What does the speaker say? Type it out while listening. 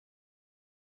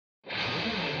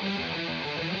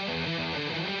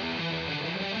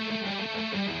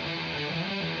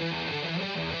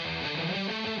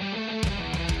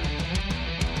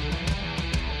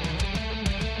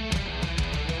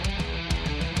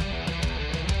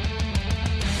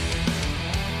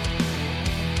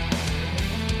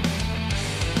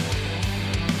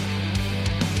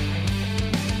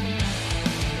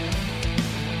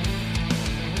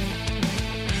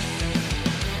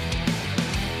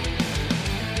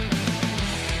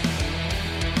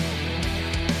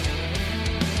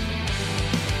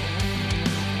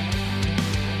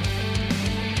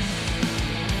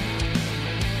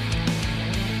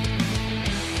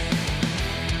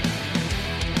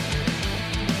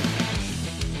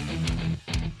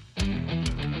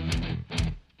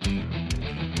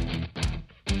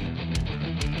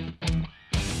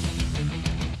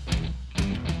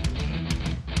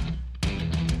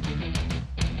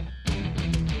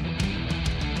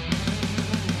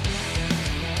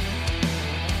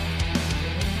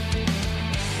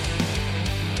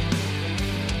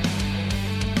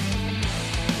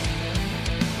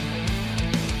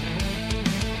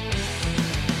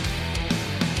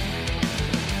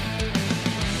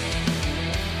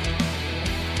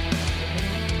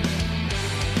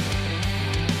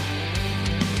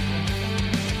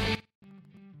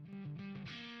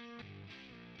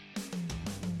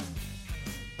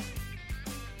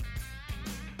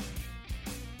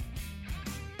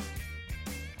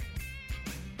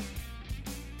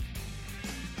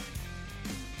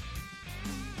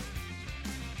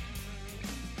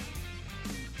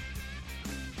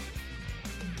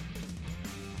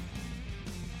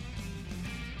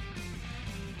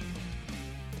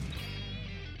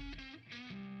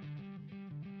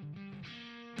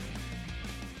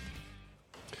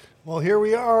Well, here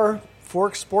we are,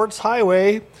 Fork Sports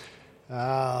Highway.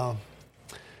 Boy,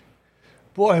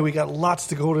 we got lots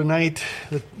to go tonight.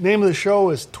 The name of the show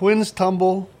is Twins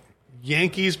Tumble,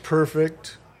 Yankees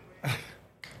Perfect,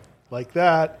 like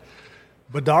that.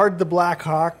 Bedard the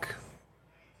Blackhawk.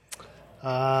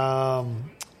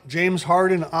 James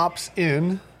Harden opts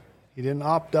in. He didn't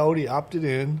opt out, he opted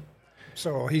in.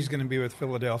 So he's going to be with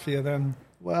Philadelphia then?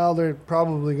 Well, they're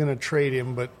probably going to trade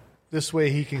him, but this way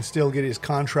he can still get his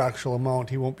contractual amount.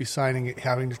 He won't be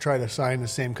having to try to sign the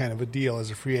same kind of a deal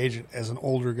as a free agent as an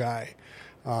older guy.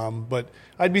 But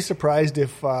I'd be surprised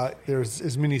if there's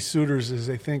as many suitors as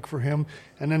they think for him.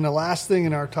 And then the last thing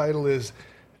in our title is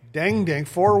Deng,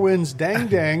 4 wins,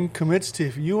 Deng commits to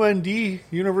UND,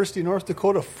 University of North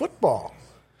Dakota football.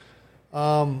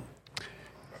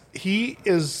 He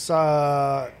is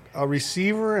a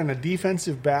receiver and a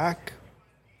defensive back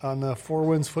on the 4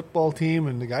 Wins football team,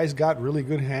 and the guy's got really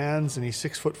good hands, and he's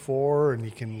 6'4", and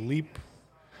he can leap.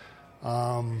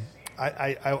 I'm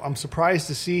surprised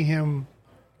to see him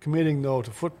committing though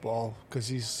to football because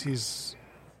he's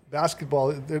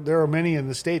basketball. There are many in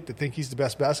the state that think he's the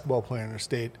best basketball player in the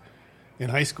state in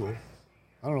high school.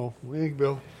 I don't know. What do you think,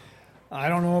 Bill? I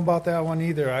don't know about that one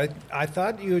either. I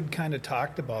thought you had kind of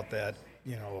talked about that,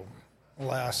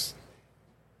 last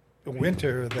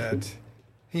winter that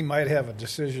he might have a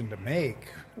decision to make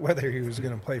whether he was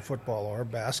going to play football or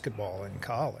basketball in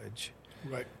college.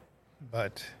 Right.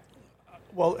 But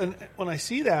well, and when I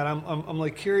see that, I'm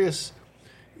like curious.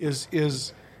 Is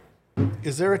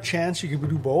there a chance you could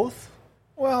do both?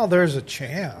 Well, there's a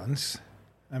chance.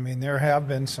 I mean, there have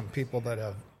been some people that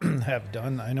have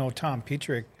done. I know Tom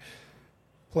Petrick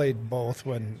played both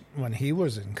when he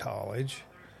was in college.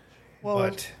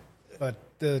 Well, but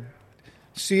the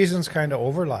seasons kind of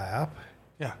overlap.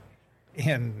 Yeah.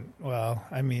 And, well,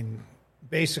 I mean,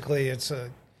 basically it's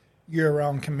a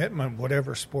year-round commitment,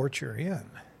 whatever sport you're in.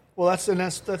 Well, that's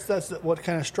what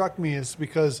kind of struck me is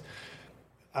because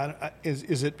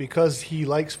is it because he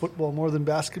likes football more than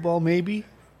basketball? Maybe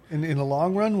in the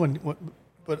long run.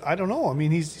 But I don't know. I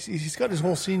mean, he's got his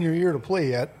whole senior year to play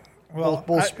yet. Well,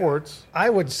 both sports.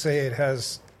 I would say it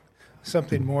has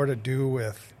something more to do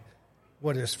with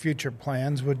what his future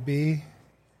plans would be.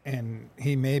 And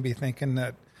he may be thinking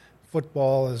that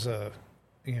football is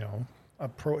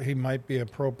he might be a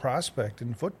pro prospect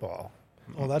in football.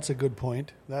 Oh, that's a good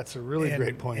point. That's a really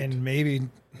great point. And maybe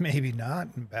not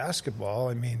in basketball.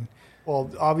 I mean, well,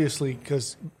 obviously,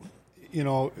 because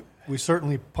we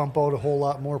certainly pump out a whole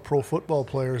lot more pro football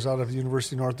players out of the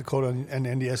University of North Dakota and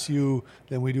NDSU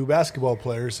than we do basketball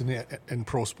players in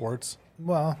pro sports.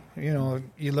 Well,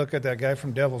 you look at that guy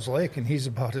from Devil's Lake, and he's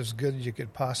about as good as you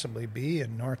could possibly be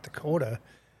in North Dakota.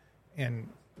 And,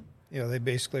 they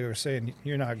basically were saying,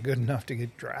 you're not good enough to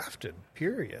get drafted,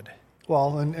 period.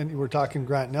 Well, and we're talking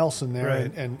Grant Nelson there,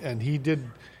 right. and he did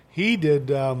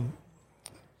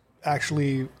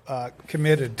actually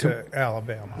committed to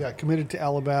Alabama. Yeah, committed to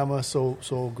Alabama.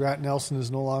 So Grant Nelson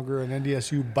is no longer an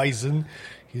NDSU Bison.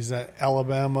 He's an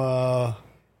Alabama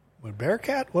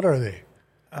Bearcat. What are they?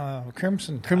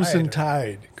 Crimson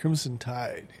Tide. Crimson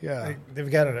Tide. Yeah, they've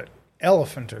got an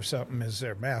elephant or something as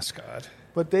their mascot.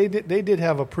 But they did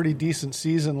have a pretty decent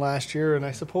season last year, and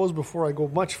I suppose before I go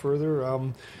much further,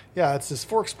 it's this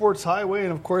Fork Sports Highway,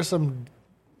 and of course I'm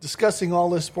discussing all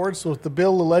this sports with the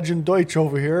Bill, the legend Deutsch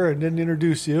over here, and didn't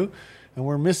introduce you, and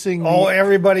we're missing. Oh,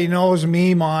 everybody knows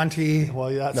me, Monty.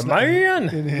 Well, yeah, the man,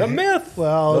 the myth,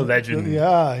 well, the legend.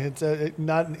 Yeah, it's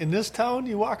not in this town.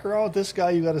 You walk around with this guy,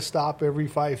 you got to stop every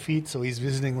 5 feet, so he's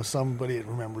visiting with somebody that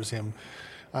remembers him.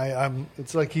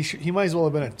 It's like he might as well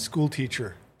have been a school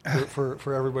teacher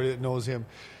for everybody that knows him.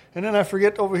 And then I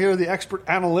forget over here the expert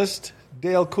analyst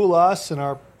Dale Kulas and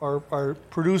our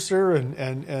producer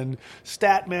and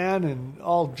stat man and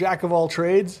all jack of all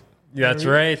trades. Yeah, that's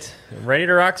right. Ready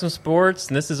to rock some sports,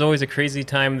 and this is always a crazy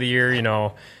time of the year.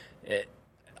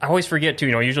 I always forget too.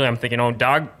 Usually I'm thinking,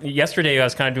 yesterday I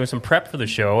was kind of doing some prep for the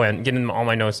show and getting all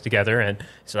my notes together, and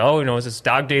so it's this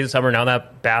dog days of summer now.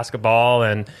 That basketball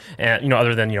and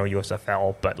other than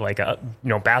USFL, but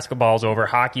basketball's over,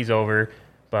 hockey's over,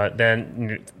 but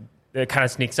then it kind of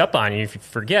sneaks up on you if you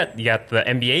forget. You got the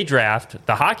NBA draft,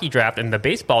 the hockey draft, and the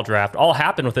baseball draft all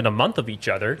happen within a month of each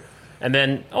other. And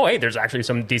then, there's actually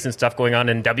some decent stuff going on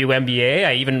in WNBA.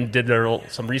 I even did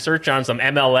some research on some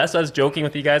MLS. I was joking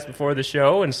with you guys before the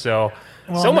show, and so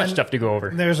much stuff to go over.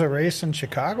 There's a race in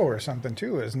Chicago or something,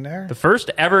 too, isn't there? The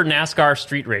first ever NASCAR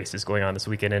street race is going on this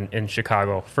weekend in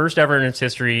Chicago. First ever in its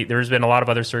history. There's been a lot of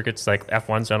other circuits, like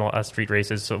F1's done a lot of street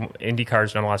races, so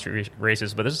IndyCar's done a lot of street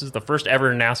races, but this is the first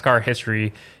ever in NASCAR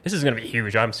history. This is going to be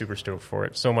huge. I'm super stoked for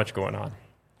it. So much going on.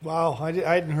 Wow, I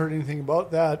hadn't heard anything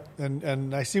about that.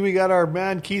 And I see we got our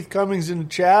man Keith Cummings in the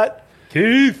chat.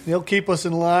 Keith! He'll keep us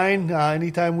in line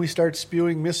anytime we start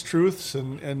spewing mistruths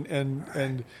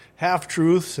and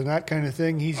half-truths and that kind of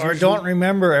thing. Don't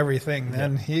remember everything,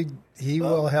 then he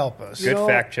will help us. Good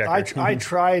fact checker. I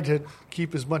try to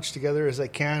keep as much together as I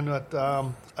can.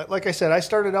 But like I said, I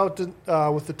started out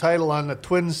with the title on the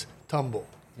Twins Tumble.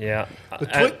 Yeah,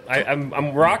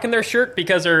 I'm rocking their shirt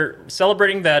because they're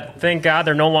celebrating that, thank God,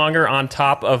 they're no longer on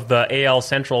top of the AL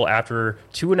Central after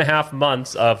 2.5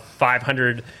 months of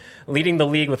 500, leading the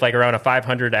league with like around a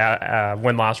 500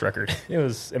 win-loss record. It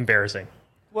was embarrassing.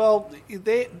 Well,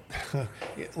 they,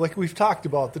 like we've talked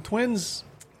about, the Twins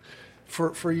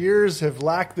for years have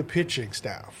lacked the pitching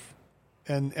staff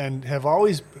and have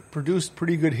always produced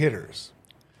pretty good hitters.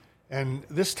 And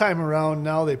this time around,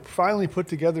 now they finally put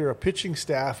together a pitching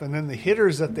staff, and then the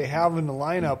hitters that they have in the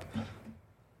lineup,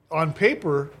 on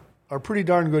paper, are pretty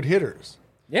darn good hitters.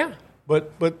 Yeah.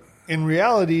 But in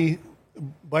reality,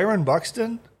 Byron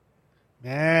Buxton,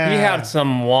 man, he had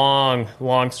some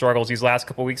long struggles these last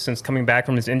couple of weeks since coming back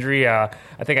from his injury. I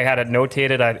think I had it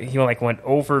notated. He went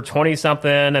over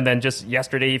 20-something, and then just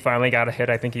yesterday he finally got a hit.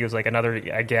 I think he was like another,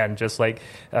 again, just like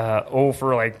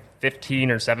over like 15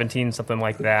 or 17, something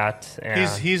like that. And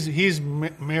he's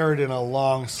married in a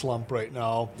long slump right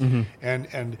now,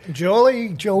 and Joey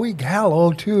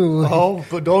Gallo too. Oh,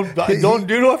 but don't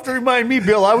have to remind me,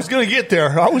 Bill. I was going to get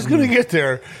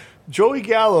there. Joey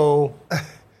Gallo,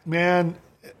 man.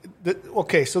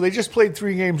 Okay, so they just played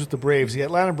 3 games with the Braves. The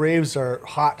Atlanta Braves are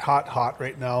hot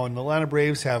right now, and the Atlanta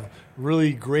Braves have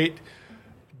really great,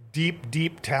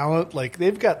 deep talent. Like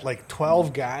they've got like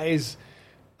 12 guys.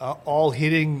 All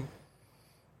hitting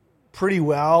pretty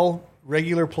well,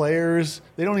 regular players.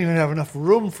 They don't even have enough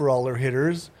room for all their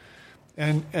hitters.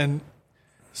 And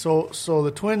so the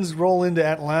Twins roll into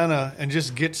Atlanta and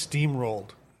just get steamrolled,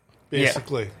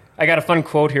 basically. Yeah. I got a fun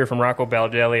quote here from Rocco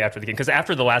Baldelli after the game, because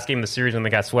after the last game of the series when they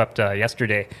got swept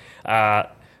yesterday,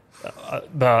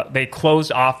 they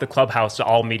closed off the clubhouse to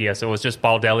all media, so it was just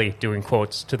Baldelli doing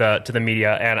quotes to the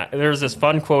media. And there's this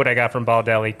fun quote I got from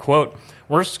Baldelli, quote,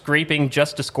 "We're scraping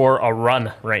just to score a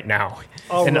run right now."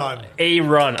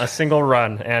 A single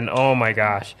run. And oh my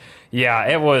gosh. Yeah,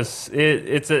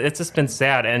 it's just been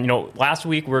sad. And last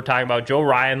week we were talking about Joe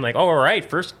Ryan, like, oh, all right,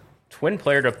 first Twin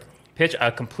player to pitch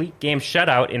a complete game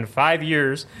shutout in 5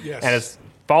 years. Yes. And his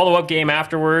follow-up game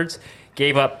afterwards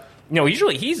gave up,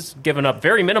 usually he's given up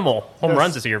very minimal home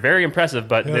runs this year, very impressive,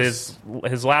 but his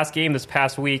last game this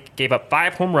past week gave up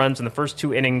 5 home runs in the first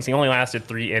 2 innings. He only lasted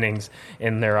 3 innings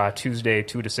in their Tuesday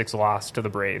 2-6 loss to the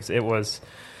Braves. It was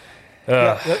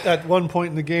at one point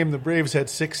in the game, the Braves had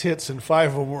 6 hits and 5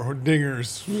 of them were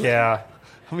dingers. Yeah.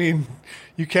 I mean,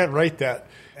 you can't write that.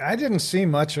 I didn't see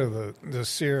much of the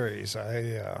series.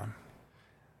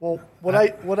 Well,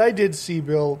 what I did see,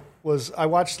 Bill, was I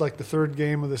watched like the 3rd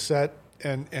game of the set,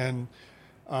 and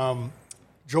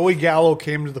Joey Gallo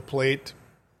came to the plate,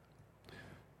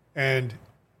 and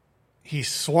he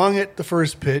swung at the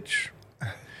first pitch.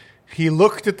 He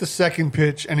looked at the second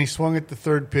pitch, and he swung at the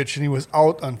third pitch, and he was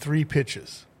out on 3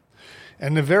 pitches.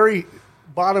 And the very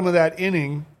bottom of that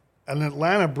inning, an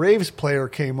Atlanta Braves player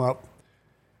came up,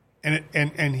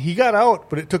 and he got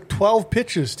out, but it took 12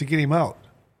 pitches to get him out.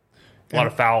 A lot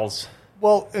of fouls.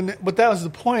 Well, but that was the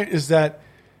point, is that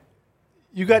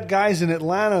you got guys in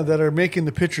Atlanta that are making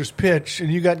the pitcher's pitch,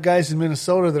 and you got guys in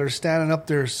Minnesota that are standing up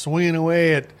there swinging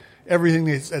away at everything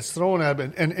that's thrown at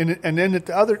them. And then at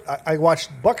the other, I watched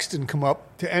Buxton come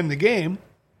up to end the game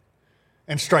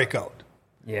and strike out.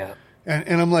 Yeah.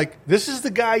 And I'm like, this is the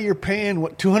guy you're paying,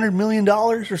 what, $200 million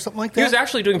or something like that? He was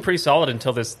actually doing pretty solid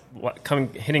until this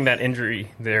hitting that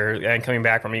injury there and coming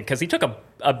back from it, because he took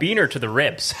a beaner to the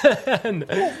ribs.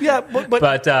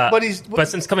 But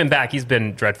since coming back, he's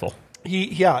been dreadful.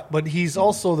 But he's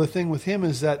also, the thing with him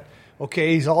is that,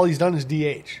 okay, all he's done is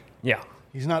DH. Yeah.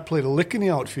 He's not played a lick in the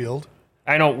outfield.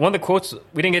 I know one of the quotes,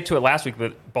 we didn't get to it last week,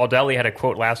 but Baldelli had a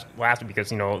quote last week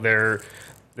because,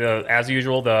 as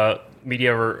usual, the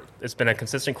media it's been a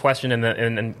consistent question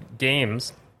in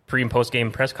games, pre and post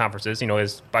game press conferences.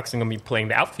 Is Buxton going to be playing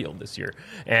the outfield this year?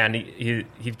 And he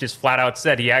just flat out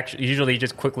said he usually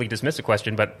just quickly dismissed the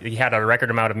question, but he had a record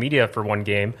amount of media for one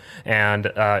game and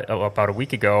about a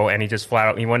week ago, and he just flat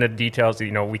out he wanted details.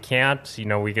 We can't.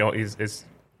 He's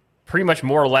pretty much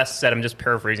more or less said, I'm just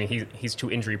paraphrasing, he's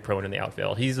too injury prone in the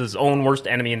outfield. He's his own worst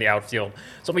enemy in the outfield.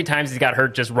 So many times he's got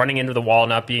hurt just running into the wall,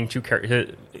 not being too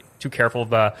careful of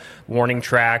the warning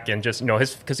track, and just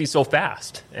because he's so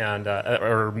fast, and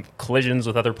or collisions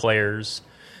with other players.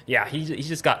 Yeah, he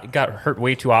just got hurt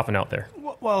way too often out there.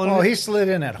 Well, he slid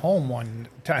in at home one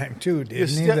time too, didn't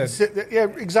he? Yeah,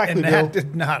 exactly. And that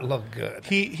did not look good.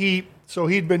 So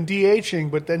he'd been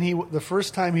DHing, but then the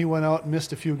first time he went out and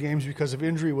missed a few games because of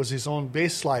injury was his own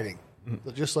base sliding,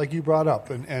 just like you brought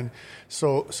up, and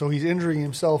so he's injuring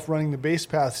himself running the base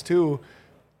paths too,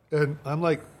 and I'm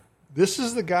like, this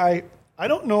is the guy. I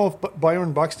don't know if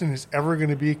Byron Buxton is ever going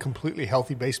to be a completely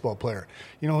healthy baseball player.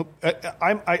 You know,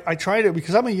 I try to,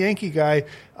 because I'm a Yankee guy,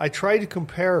 I try to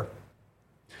compare.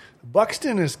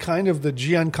 Buxton is kind of the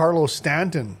Giancarlo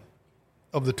Stanton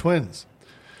of the Twins.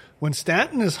 When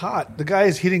Stanton is hot, the guy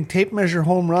is hitting tape measure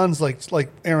home runs like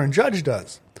Aaron Judge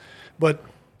does. But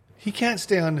he can't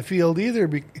stay on the field either.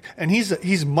 And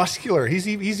he's muscular. He's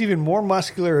even more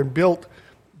muscular and built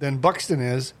than Buxton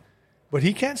is. But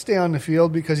he can't stay on the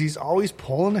field because he's always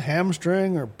pulling a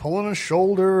hamstring or pulling a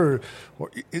shoulder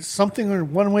or it's something or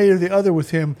one way or the other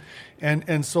with him.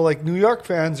 And so like New York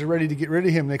fans are ready to get rid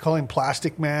of him. They call him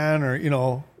Plastic Man or, you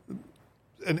know,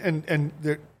 and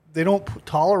they don't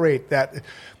tolerate that.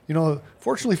 You know,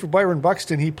 fortunately for Byron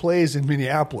Buxton, he plays in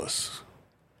Minneapolis.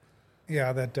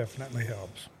 Yeah, that definitely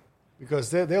helps.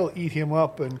 Because they'll eat him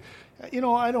up. And, you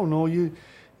know, I don't know.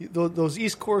 Those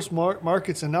East Coast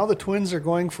markets, and now the Twins are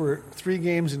going for 3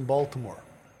 games in Baltimore.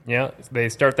 Yeah, they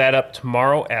start that up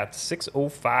tomorrow at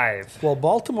 6:05. Well,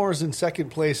 Baltimore is in second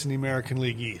place in the American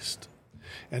League East.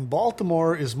 And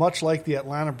Baltimore is much like the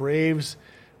Atlanta Braves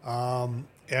and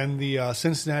the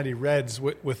Cincinnati Reds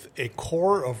with a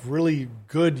core of really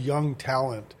good young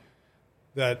talent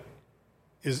that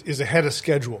is ahead of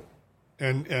schedule.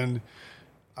 And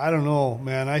I don't know,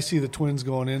 man. I see the Twins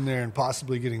going in there and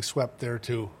possibly getting swept there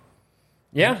too.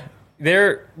 Yeah,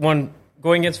 they're going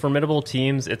against formidable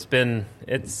teams. It's been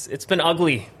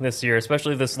ugly this year,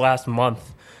 especially this last month.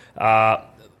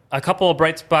 A couple of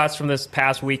bright spots from this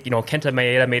past week. You know, Kenta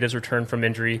Maeda made his return from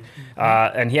injury,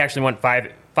 and he actually went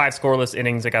five scoreless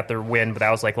innings that got their win, but that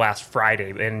was like last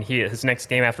Friday. And his next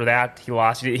game after that, he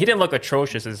lost. He didn't look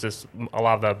atrocious. It's just a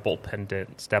lot of the bullpen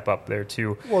didn't step up there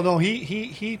too. Well, no,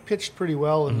 he pitched pretty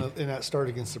well in that start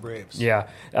against the Braves. Yeah,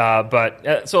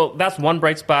 but so that's one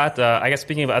bright spot. I guess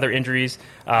speaking of other injuries,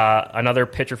 another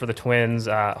pitcher for the Twins,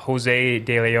 Jose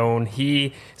De Leon,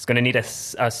 he is going to need a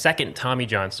second Tommy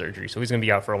John surgery, so he's going to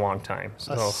be out for a long time.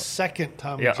 So, a second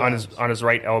Tommy John. on his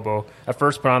right elbow. At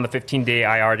first, put on the 15-day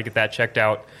IR to get that checked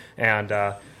out. And,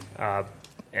 a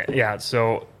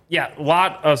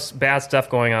lot of bad stuff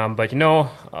going on. But, you know,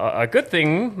 a good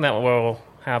thing that will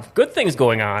have good things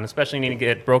going on, especially need to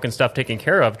get broken stuff taken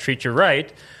care of, treat you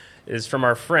right, is from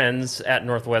our friends at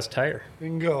Northwest Tire.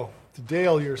 Bingo.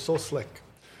 Dale, you're so slick.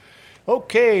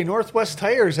 Okay, Northwest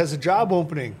Tires has a job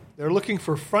opening. They're looking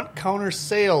for front counter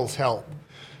sales help.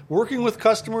 Working with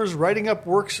customers, writing up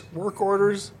work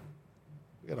orders.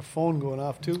 We got a phone going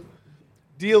off, too.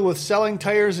 Deal with selling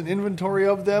tires and inventory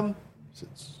of them.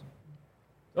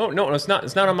 Oh, no, it's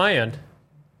not on my end.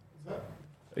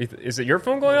 Is it your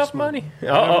phone going off, Monty?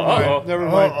 Never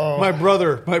mind. My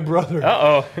brother.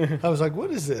 Uh-oh. I was like, what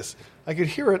is this? I could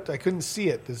hear it. I couldn't see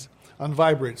it. It's on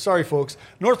vibrate. Sorry, folks.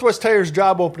 Northwest Tires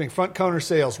job opening, front counter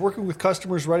sales, working with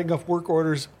customers, writing up work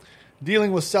orders,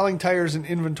 dealing with selling tires and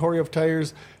inventory of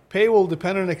tires. Pay will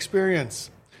depend on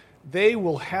experience. They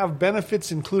will have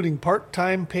benefits including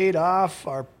part-time paid off,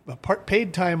 or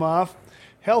paid time off,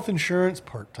 health insurance,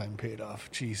 part-time paid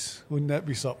off. Jeez, wouldn't that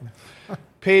be something?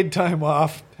 Paid time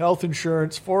off, health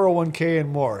insurance, 401k, and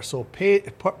more. So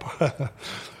paid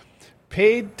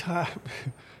time.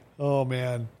 Oh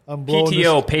man, I'm blowing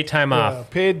PTO, paid time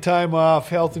off. Paid time off,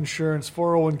 health insurance,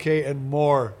 401k, and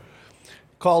more.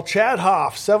 Call Chad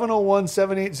Hoff,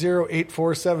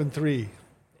 701-780-8473.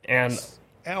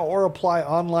 Or apply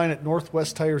online at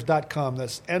northwesttires.com.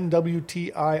 That's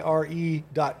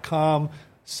NWTIRE.com,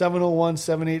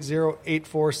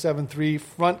 701-780-8473.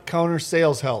 Front counter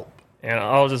sales help. And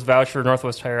I'll just vouch for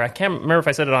Northwest Tire. I can't remember if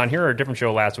I said it on here or a different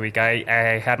show last week.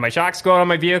 I had my shocks going on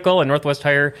my vehicle, and Northwest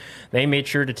Tire, they made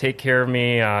sure to take care of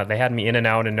me. They had me in and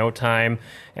out in no time.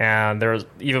 And there was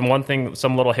even one thing,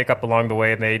 some little hiccup along the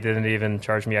way, and they didn't even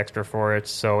charge me extra for it.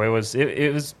 So it was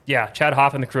Chad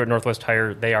Hoff and the crew at Northwest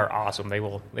Tire, they are awesome. They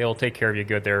will take care of you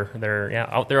good. They're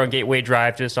out there on Gateway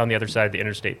Drive, just on the other side of the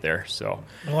interstate there. So,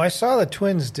 well, I saw the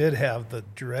Twins did have the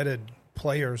dreaded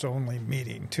players-only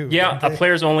meeting, too. Yeah, a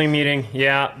players-only meeting.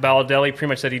 Yeah, Baldelli pretty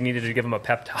much said he needed to give him a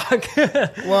pep talk.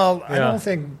 Well, I don't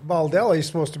think Baldelli's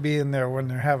supposed to be in there when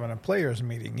they're having a players'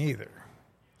 meeting either.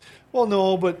 Well,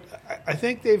 no, but I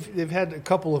think they've had a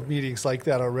couple of meetings like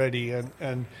that already,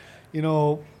 and you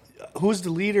know, who's the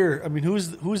leader? I mean, who's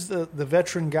the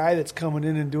veteran guy that's coming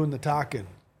in and doing the talking?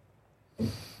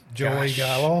 Joey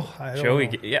Gallo.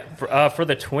 For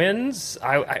the Twins,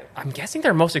 I'm guessing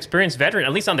their most experienced veteran,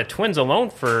 at least on the Twins alone,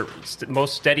 for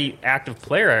most steady active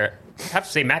player. I have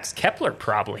to say Max Kepler,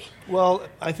 probably. Well,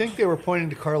 I think they were pointing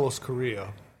to Carlos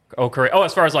Correa. Oh, Correa. Oh,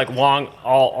 as far as like long,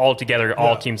 all together,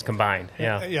 all teams combined.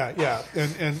 Yeah. Yeah.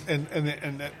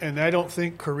 And I don't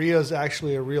think Correa's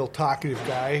actually a real talkative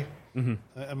guy. Mm-hmm.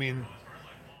 I mean,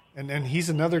 and he's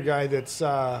another guy that's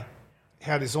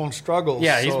had his own struggles.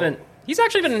 Yeah, he's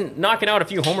actually been knocking out a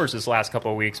few homers this last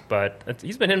couple of weeks, but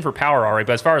he's been in for power already.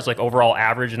 But as far as like overall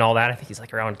average and all that, I think he's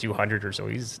like around 200 or so.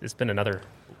 It's been another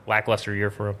lackluster year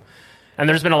for him. And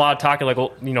there's been a lot of talk, like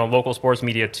local sports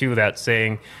media too, that's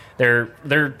saying they're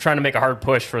trying to make a hard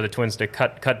push for the Twins to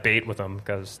cut bait with him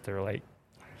because they're like,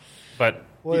 but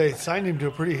they signed him to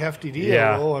a pretty hefty deal.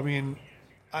 Yeah. Though. I mean,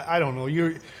 I don't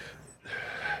know.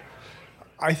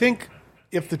 I think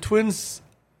if the Twins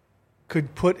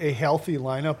could put a healthy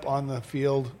lineup on the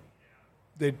field,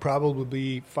 they'd probably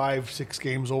be 5-6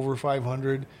 games over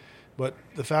 500. But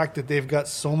the fact that they've got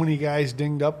so many guys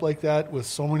dinged up like that with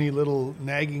so many little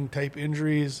nagging type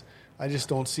injuries, I just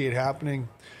don't see it happening.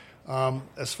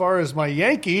 As far as my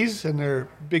Yankees and their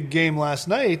big game last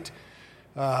night,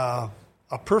 a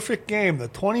perfect game, the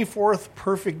 24th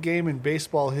perfect game in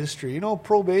baseball history.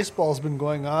 Pro baseball's been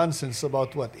going on since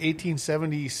about,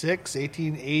 1876,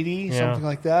 1880, something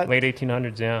like that? Late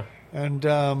 1800s, yeah. And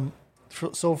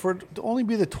for it to only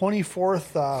be the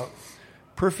 24th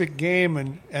perfect game,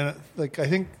 and I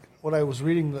think what I was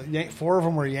reading, 4 of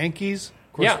them were Yankees.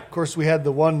 Of course, we had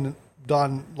the one,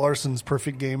 Don Larson's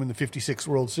perfect game in the 56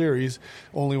 World Series,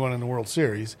 only one in the World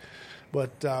Series.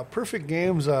 But perfect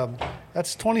games,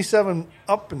 that's 27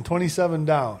 up and 27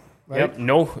 down. Right? Yep,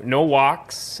 no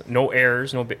walks, no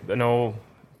errors, no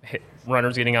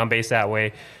runners getting on base that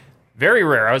way. Very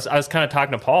rare. I was kind of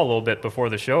talking to Paul a little bit before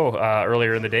the show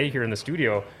earlier in the day here in the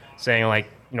studio, saying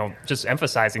just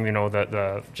emphasizing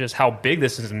the just how big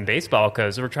this is in baseball,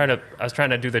 because I was trying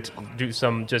to do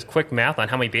some just quick math on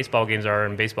how many baseball games are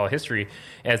in baseball history.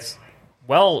 And it's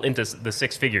well into the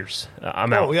six figures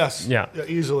amount. Oh yes, yeah,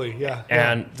 easily, yeah.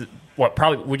 And what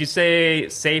probably would you say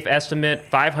safe estimate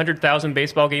 500,000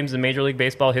 baseball games in Major League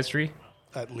Baseball history?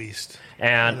 At least,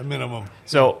 and at a minimum.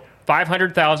 So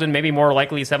 500,000, maybe more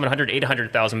likely 700,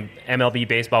 800,000 MLB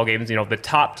baseball games, the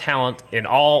top talent in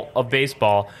all of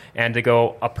baseball, and to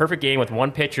go a perfect game with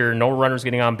one pitcher, no runners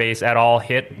getting on base at all,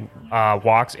 hit,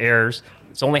 walks, errors.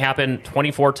 It's only happened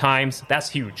 24 times. That's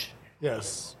huge.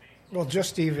 Yes. Well,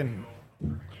 just even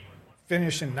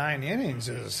finishing 9 innings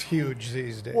is huge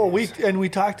these days. Well, we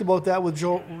talked about that with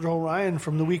Joe Ryan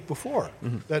from the week before,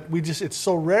 that it's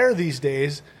so rare these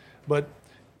days, but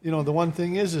the one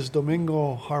thing is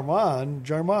Domingo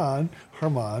Germán,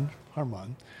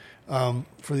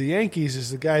 for the Yankees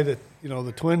is the guy that,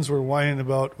 the Twins were whining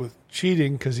about with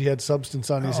cheating because he had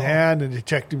substance on his hand, and they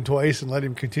checked him twice and let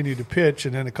him continue to pitch.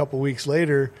 And then a couple weeks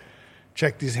later,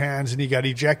 checked his hands and he got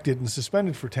ejected and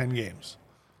suspended for 10 games.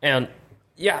 And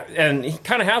and he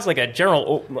kind of has like a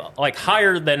general,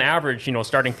 higher than average,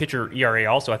 starting pitcher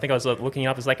ERA also. I think I was looking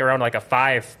up, it's around like a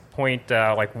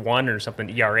 5.1 or something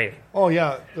ERA. Oh,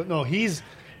 yeah. No,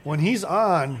 when he's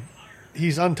on,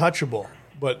 he's untouchable.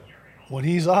 But when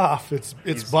he's off, it's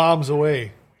bombs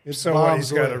away. He's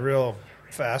got a real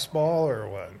fastball or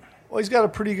what? Well, he's got a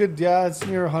pretty good, it's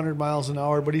near 100 miles an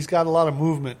hour, but he's got a lot of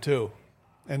movement too.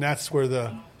 And that's where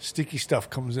the sticky stuff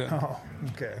comes in. Oh,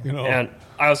 okay. And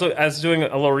I was doing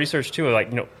a little research too.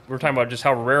 We're talking about just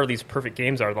how rare these perfect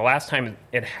games are. The last time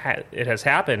it has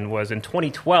happened was in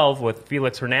 2012 with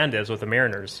Felix Hernandez with the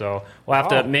Mariners. So we'll have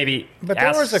to maybe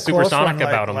ask Supersonic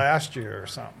about him last year or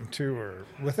something too, or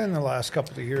within the last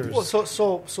couple of years. Well,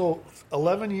 so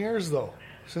 11 years though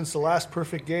since the last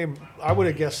perfect game. I would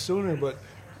have guessed sooner, but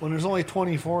when there's only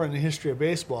 24 in the history of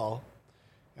baseball.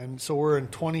 And so we're in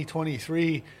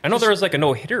 2023. I know there was a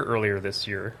no-hitter earlier this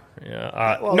year.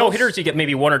 Yeah, no-hitters, you get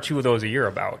maybe 1 or 2 of those a year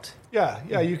about. Yeah,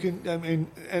 you can. I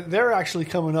mean, and they're actually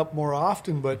coming up more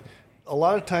often, but a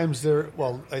lot of times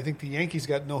I think the Yankees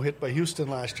got no-hit by Houston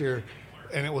last year,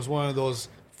 and it was one of those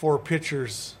 4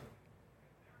 pitchers,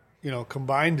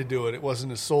 combined to do it. It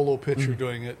wasn't a solo pitcher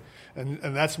doing it, and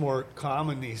that's more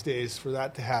common these days for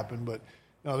that to happen, but.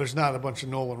 No, there's not a bunch of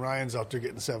Nolan Ryans out there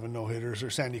getting 7 no-hitters or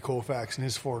Sandy Koufax and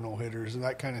his 4 no-hitters and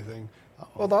that kind of thing.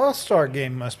 Well, the All-Star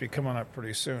game must be coming up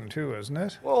pretty soon too, isn't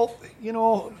it? Well,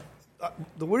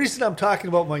 the reason I'm talking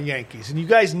about my Yankees, and you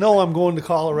guys know I'm going to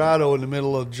Colorado in the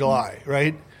middle of July,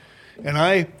 right? And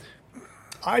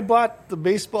I bought the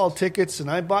baseball tickets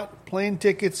and I bought plane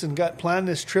tickets and planned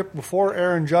this trip before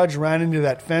Aaron Judge ran into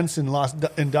that fence in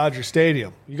Dodger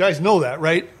Stadium. You guys know that,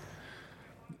 right?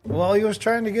 Well, he was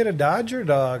trying to get a Dodger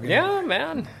dog. Yeah,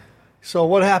 man. So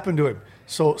what happened to him?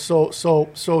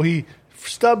 So he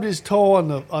stubbed his toe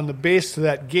on the base to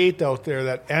that gate out there,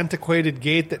 that antiquated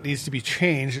gate that needs to be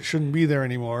changed. It shouldn't be there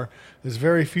anymore. There's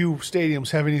very few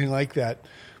stadiums have anything like that.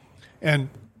 And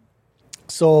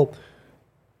so,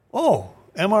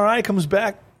 MRI comes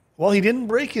back. Well, he didn't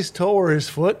break his toe or his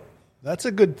foot. That's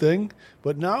a good thing.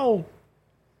 But now,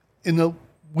 in the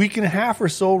week and a half or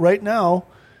so, right now,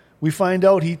 we find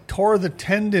out he tore the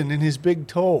tendon in his big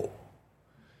toe.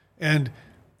 And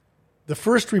the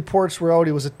first reports were out.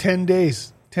 It was a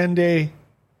 10-day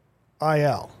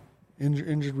IL,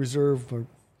 injured reserve,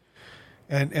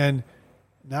 and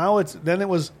now it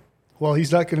was. Well,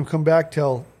 he's not going to come back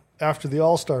till after the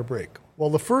All-Star break. Well,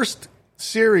 the first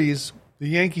series the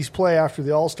Yankees play after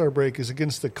the All-Star break is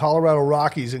against the Colorado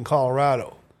Rockies in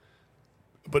Colorado.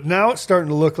 But now it's starting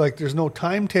to look like there's no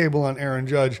timetable on Aaron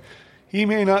Judge. He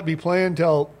may not be playing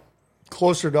till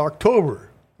closer to October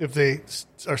if they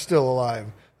are still alive.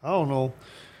 I don't know.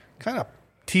 Kind of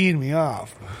teeing me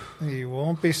off. You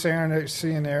won't be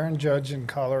seeing Aaron Judge in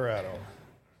Colorado.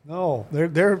 No,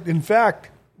 they're in fact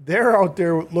they're out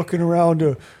there looking around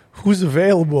to who's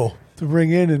available to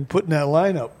bring in and put in that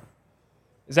lineup.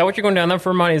 Is that what you're going down there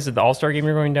for, Monty? Is it the All-Star game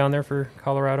you're going down there for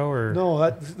Colorado? Or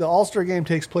No, the All-Star game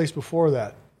takes place before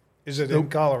that. Is it in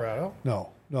Colorado?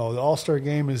 No, the All-Star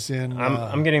game is in.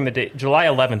 I'm getting the date. July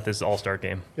 11th is the All-Star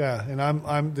game. Yeah, and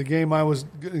I'm the game I was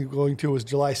going to was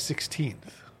July 16th.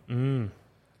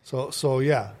 So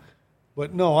yeah,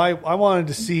 but no, I wanted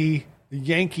to see the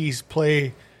Yankees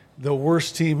play the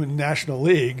worst team in the National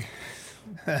League.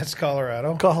 That's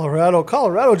Colorado.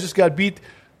 Colorado just got beat.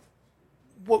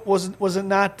 What was it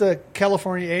not the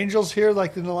California Angels here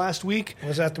like in the last week?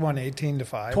 Was that the one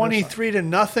 18-5?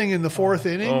 23-0 in the fourth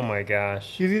inning. Oh my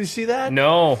gosh! You didn't see that?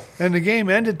 No. And the game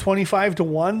ended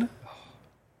 25-1.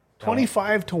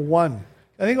 25-1.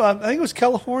 I think it was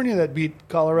California that beat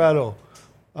Colorado.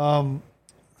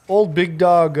 Old big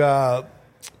dog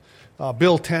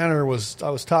Bill Tanner I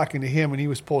was talking to him and he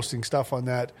was posting stuff on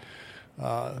that.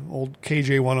 Old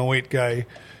KJ 108 guy.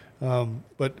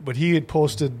 But he had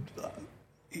posted.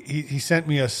 He sent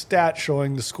me a stat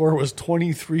showing the score was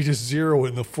 23-0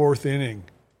 in the fourth inning.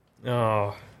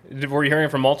 Oh, were you hearing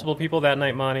from multiple people that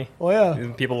night, Monty? Oh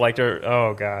yeah, people liked her.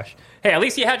 Oh gosh. Hey, at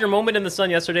least you had your moment in the sun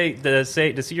yesterday to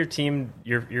see your team,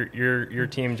 your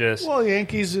team just. Well,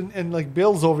 Yankees and like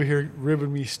Bill's over here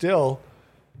ribbing me still.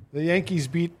 The Yankees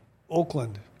beat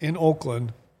Oakland in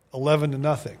Oakland,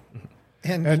 11-0,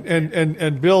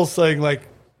 and Bill's saying like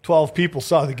 12 people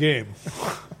saw the game.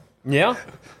 Yeah.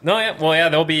 No, yeah. Well, yeah,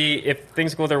 they'll be, if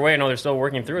things go their way, I know they're still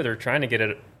working through it. They're trying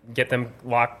to get them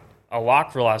a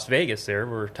lock for Las Vegas there.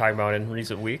 We're talking about in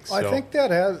recent weeks. Well, I think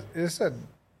that is a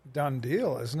done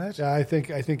deal, isn't it? Yeah, I think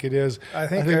it is. I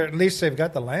think at least they've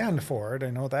got the land for it.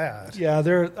 I know that. Yeah,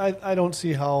 I don't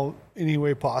see how any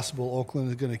way possible Oakland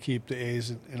is going to keep the A's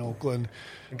in Oakland.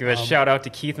 Give a shout out to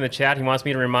Keith in the chat. He wants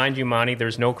me to remind you, Monty,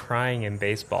 there's no crying in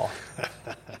baseball.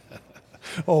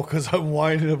 Oh, because I'm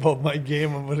whining about my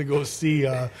game. I'm going to go see.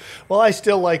 Well, I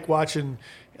still like watching.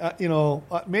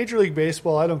 Major League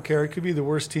Baseball. I don't care. It could be the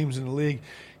worst teams in the league.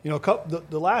 The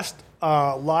last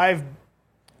live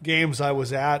games I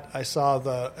was at, I saw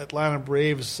the Atlanta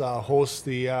Braves host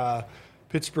the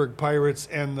Pittsburgh Pirates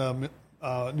and the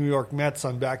New York Mets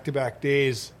on back-to-back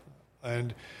days,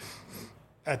 and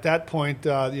at that point,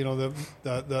 the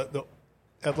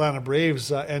Atlanta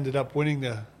Braves ended up winning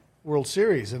the World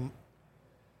Series, and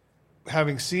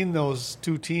having seen those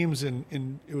two teams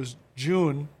in it was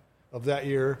June of that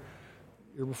year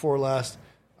before last,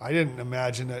 I didn't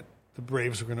imagine that the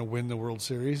Braves were going to win the World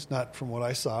Series, not from what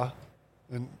I saw.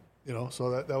 And,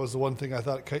 so that was the one thing I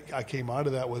thought I came out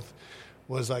of that with,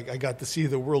 was I got to see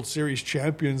the World Series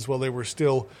champions while they were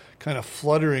still kind of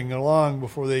fluttering along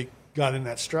before they got in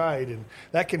that stride. And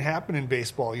that can happen in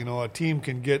baseball. A team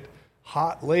can get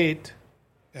hot late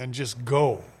and just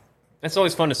go. That's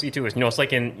always fun to see too. It's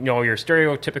like in your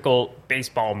stereotypical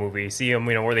baseball movie. You see them,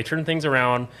 where they turn things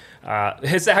around.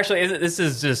 This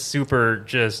is just super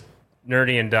just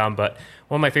nerdy and dumb, but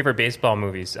one of my favorite baseball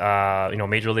movies.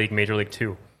 Major League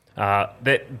 2.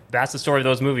 That's the story of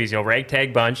those movies.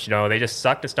 Ragtag bunch. They just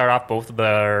suck to start off both of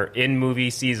their in-movie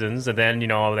seasons, and then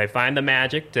they find the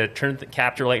magic to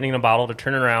capture lightning in a bottle to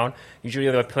turn it around. Usually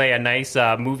they play a nice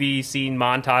movie scene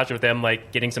montage with them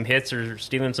like getting some hits or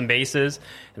stealing some bases,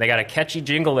 and they got a catchy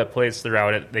jingle that plays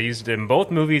throughout it. They used it in both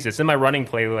movies. It's in my running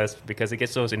playlist because it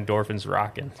gets those endorphins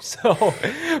rocking. So,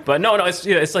 but no, it's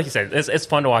like you said, it's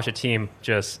fun to watch a team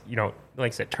just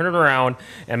like I said, turn it around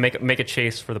and make a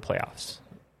chase for the playoffs.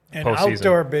 And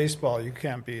outdoor baseball, you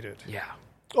can't beat it. Yeah.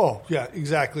 Oh yeah,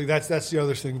 exactly. That's the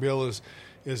other thing, Bill, is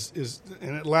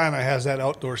and Atlanta has that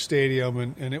outdoor stadium,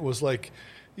 and it was like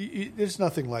there's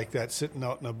nothing like that sitting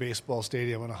out in a baseball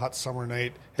stadium on a hot summer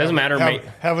night. Doesn't matter, mate.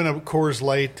 Having a Coors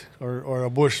Light or a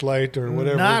Busch Light or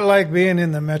whatever. Not like being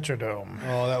in the Metrodome.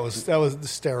 Oh, that was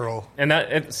sterile. And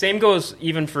that same goes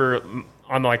even for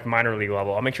on like minor league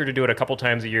level. I'll make sure to do it a couple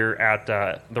times a year at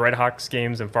the Red Hawks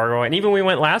games in Fargo, and even we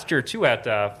went last year too at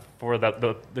for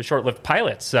the short-lived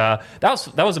Pilots. That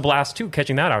was a blast too,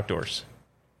 catching that outdoors.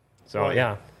 So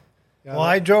yeah. Well,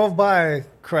 I drove by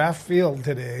Kraft Field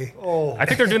today. Oh, I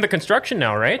think they're doing the construction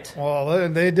now, right? Well,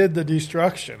 they did the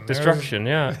destruction.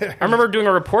 Yeah. I remember doing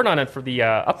a report on it for the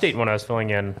update when I was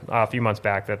filling in a few months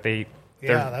back that they're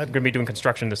going to be doing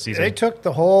construction this season. They took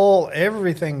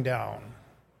everything down.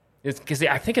 It's because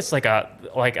I think it's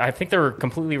I think they're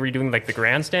completely redoing like the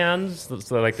grandstands,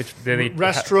 so like the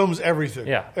restrooms, everything.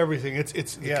 Yeah, everything. It's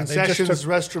concessions,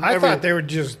 restroom. I thought they would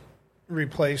just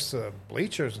replace the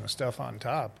bleachers and stuff on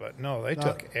top, but no, they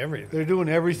took everything. They're doing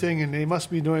everything, and they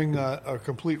must be doing a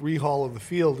complete rehaul of the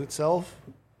field itself.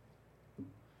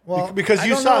 Well, because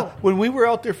you saw when we were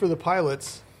out there for the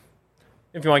Pilots.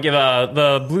 If you want to give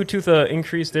the Bluetooth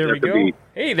increase, there we go.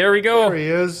 Hey, there we go. There he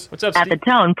is. What's up, Steve? At the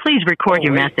tone, please record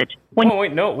your message.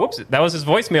 No, whoops. That was his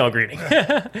voicemail greeting.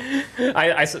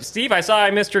 Steve, I saw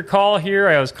I missed your call here.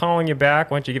 I was calling you back.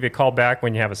 Why don't you give you a call back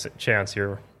when you have a chance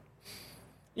here?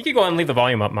 You can go ahead and leave the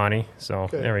volume up, Monty. So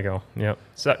There we go. Yep.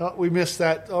 So, we missed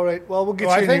that. All right. Well, we'll get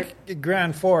you I in think here.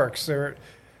 Grand Forks,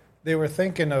 they were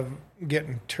thinking of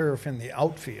getting turf in the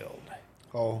outfield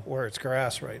where it's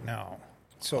grass right now.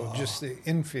 So just the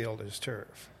infield is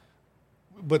turf.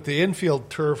 But the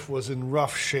infield turf was in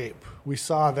rough shape. We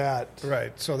saw that.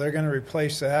 Right. So they're going to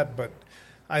replace that. But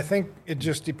I think it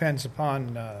just depends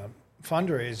upon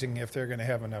fundraising if they're going to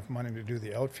have enough money to do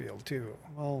the outfield, too.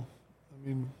 Well, I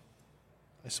mean,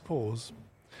 I suppose.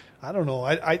 I don't know.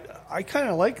 I kind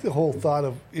of like the whole thought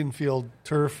of infield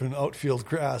turf and outfield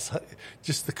grass.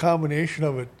 Just the combination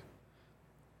of it.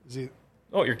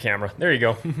 your camera. There you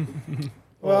go.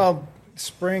 Well,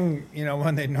 spring,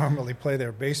 when they normally play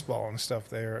their baseball and stuff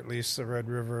there, at least the Red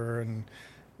River and,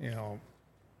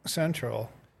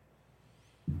 Central,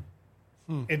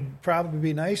 it'd probably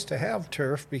be nice to have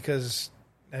turf because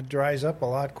it dries up a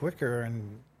lot quicker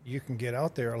and you can get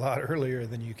out there a lot earlier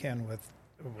than you can with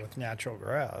natural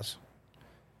grass.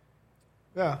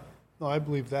 Yeah. No, I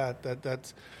believe that.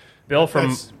 That's Bill,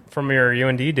 from your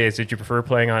UND days, did you prefer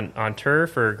playing on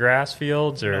turf or grass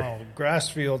fields? Or no, grass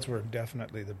fields were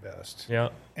definitely the best. Yeah,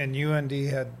 and UND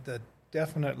had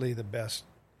definitely the best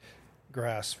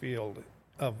grass field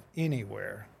of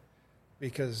anywhere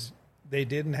because they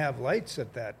didn't have lights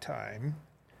at that time,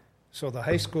 so the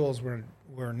high schools were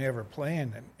never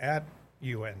playing at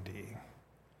UND.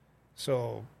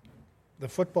 So the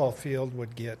football field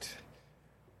would get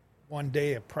one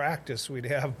day of practice we'd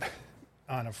have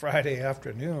on a Friday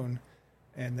afternoon,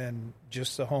 and then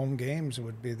just the home games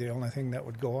would be the only thing that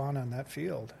would go on that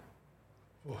field.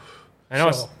 I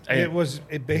know. So it was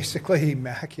basically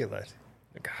immaculate.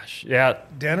 Gosh, yeah.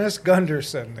 Dennis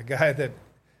Gunderson, the guy that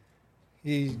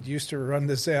he used to run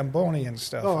the Zamboni and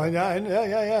stuff. Oh, yeah.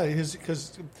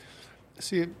 Because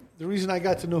see, the reason I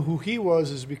got to know who he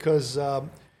was is because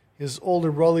his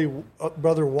older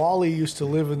brother Wally used to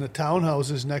live in the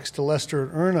townhouses next to Lester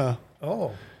and Erna.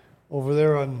 Oh. Over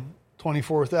there on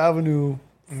 24th Avenue.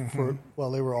 They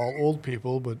were all old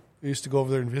people, but we used to go over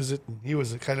there and visit. And he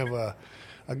was a kind of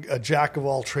a jack of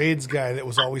all trades guy that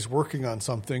was always working on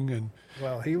something. And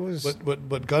he was.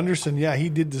 But Gunderson, he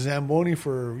did the Zamboni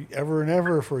for ever and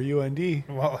ever for UND.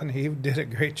 Well, and he did a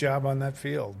great job on that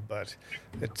field, but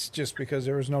it's just because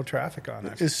there was no traffic on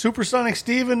it. Is Supersonic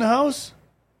Steve in the house?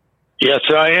 Yes,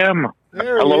 I am.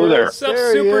 Hello there. What's up,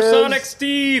 Supersonic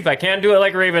Steve? I can't do it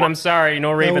like Raven. I'm sorry.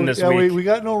 No Raven this week. We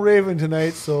got no Raven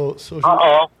tonight, so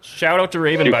shout out to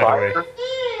Raven, by the way.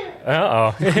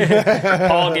 Uh-oh.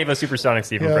 Paul gave a Supersonic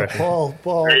Steve impression. Paul.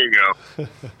 There you go.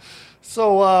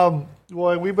 So,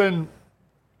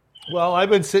 I've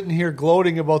been sitting here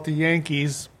gloating about the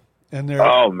Yankees and their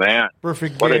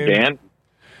perfect game.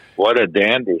 What a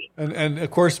dandy. And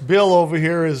of course, Bill over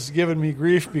here is giving me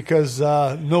grief because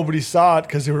nobody saw it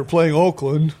because they were playing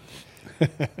Oakland.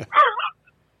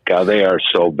 God, they are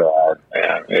so bad,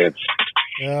 man.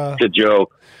 It's a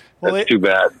joke. That's too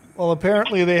bad. Well,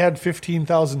 apparently they had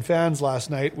 15,000 fans last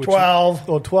night.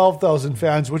 12,000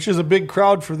 fans, which is a big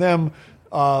crowd for them.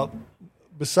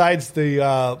 Besides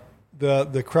the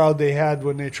crowd they had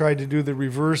when they tried to do the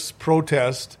reverse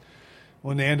protest,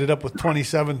 when they ended up with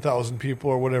 27,000 people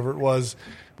or whatever it was.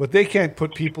 But they can't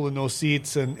put people in those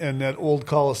seats and that old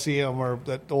Coliseum or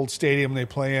that old stadium they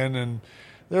play in. And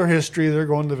their history. They're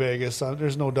going to Vegas.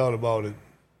 There's no doubt about it.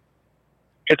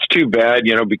 It's too bad,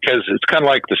 because it's kind of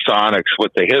like the Sonics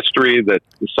with the history that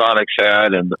the Sonics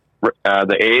had, and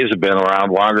the A's have been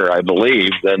around longer, I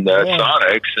believe, than the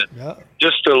Sonics. And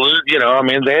just to lose,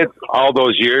 they had all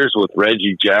those years with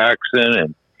Reggie Jackson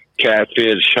and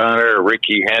Catfish Hunter,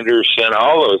 Ricky Henderson,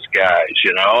 all those guys,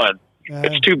 and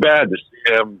it's too bad to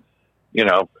see them,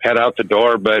 head out the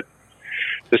door. But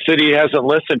the city hasn't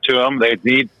listened to them. They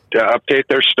need to update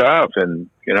their stuff, and,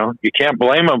 you can't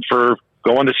blame them for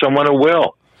going to someone who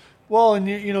will. Well, and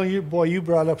you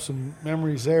brought up some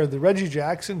memories there. The Reggie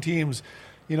Jackson teams,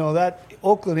 that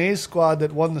Oakland A's squad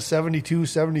that won the 72,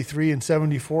 73, and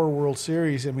 74 World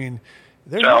Series. I mean,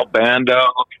 Sal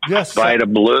Bando, Vita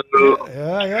Blue.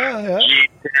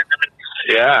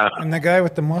 Yeah. And the guy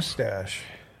with the mustache.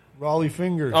 Raleigh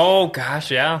Fingers. Oh, gosh,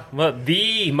 yeah. Well,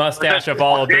 the mustache of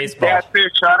all of baseball.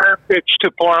 Catfish Hunter pitched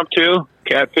for him, too.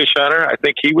 Catfish Hunter. I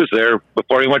think he was there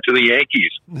before he went to the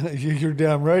Yankees. You're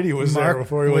damn right he was there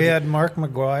before he went. We had Mark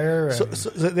McGuire. So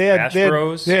they had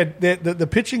the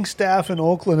pitching staff in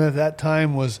Oakland at that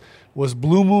time was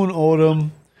Blue Moon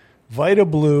Odom, Vita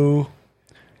Blue,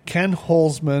 Ken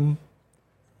Holzman,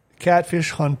 Catfish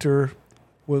Hunter,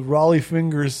 with Raleigh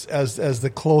Fingers as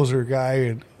the closer guy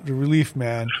and the relief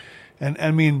man. And I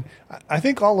mean, I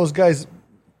think all those guys,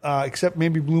 except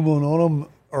maybe Blue Moon Odom,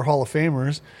 are Hall of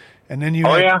Famers. And then you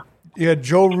had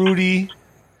Joe Rudy.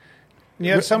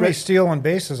 You had somebody stealing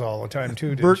bases all the time,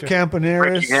 too, didn't Bert you?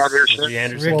 Campaneris. Ricky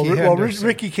Henderson.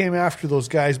 Ricky came after those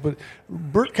guys, but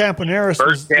Bert Campaneris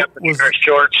was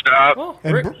shortstop.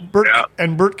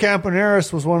 And Bert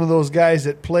Campaneris was one of those guys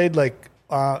that played like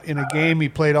in a game. He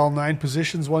played all 9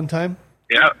 positions one time.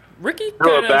 Yeah. Ricky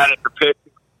threw a bat at the pitcher.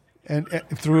 And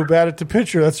threw a bat at the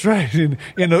pitcher. That's right. In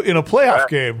a playoff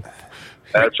game.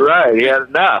 That's right. He had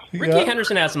enough. Ricky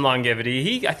Henderson has some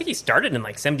longevity. I think he started in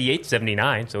like 78,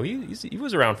 79, so he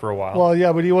was around for a while. Well,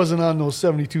 yeah, but he wasn't on those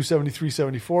 72, 73,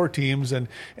 74 teams. And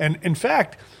in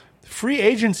fact, free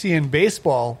agency in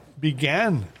baseball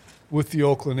began with the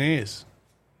Oakland A's.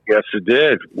 Yes, it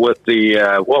did. With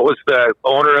the what was the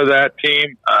owner of that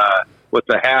team? With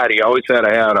the hat. He always had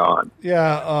a hat on.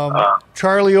 Yeah,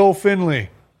 Charlie O. Finley.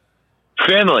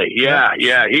 Yeah.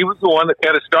 He was the one that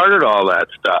kind of started all that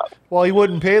stuff. Well, he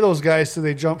wouldn't pay those guys, so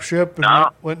they jumped ship and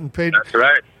went and paid. That's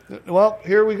right. Well,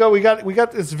 here we go. We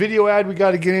got this video ad we got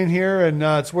to get in here, and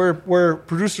it's where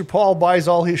producer Paul buys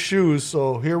all his shoes.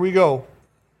 So here we go.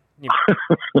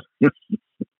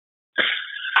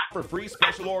 For free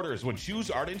special orders when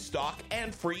shoes aren't in stock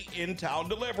and free in-town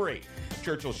delivery.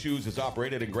 Churchill Shoes has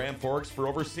operated in Grand Forks for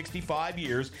over 65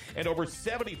 years and over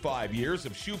 75 years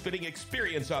of shoe fitting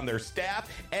experience on their staff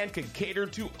and can cater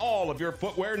to all of your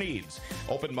footwear needs.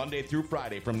 Open Monday through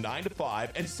Friday from 9 to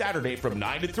 5 and Saturday from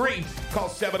 9 to 3. Call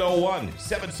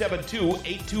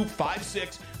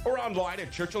 701-772-8256 or online at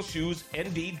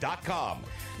churchillshoesnd.com.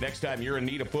 Next time you're in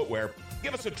need of footwear,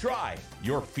 give us a try.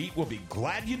 Your feet will be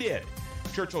glad you did.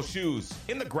 Churchill Shoes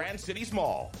in the Grand Cities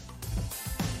Mall.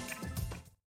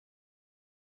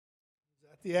 Is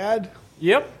that the ad?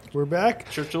 Yep. We're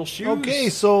back. Churchill Shoes. Okay,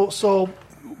 so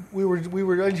we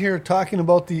were in here talking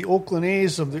about the Oakland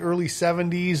A's of the early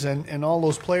 70s and all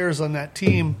those players on that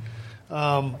team.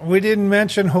 We didn't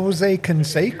mention Jose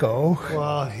Canseco.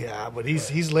 Well, yeah, but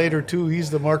he's later too. He's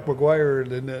the Mark McGuire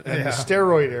and the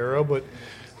steroid era. But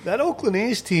that Oakland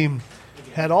A's team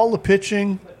had all the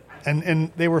pitching.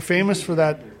 And they were famous for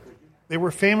that. They were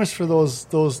famous for those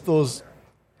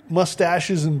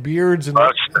mustaches and beards. And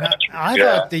I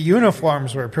thought the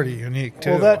uniforms were pretty unique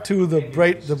too. Well, that too. The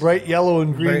bright yellow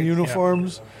and green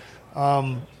uniforms.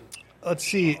 Yeah. Let's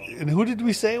see. And who did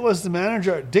we say was the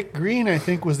manager? Dick Green, I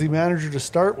think, was the manager to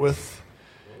start with.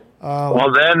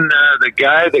 Well, then the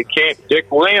guy that came,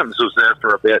 Dick Williams, was there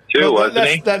for a bit too, wasn't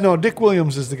he? No, Dick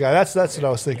Williams is the guy. That's what I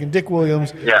was thinking. Dick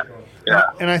Williams. Yeah. Yeah.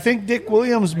 And I think Dick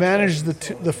Williams managed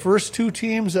the first 2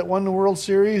 teams that won the World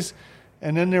Series,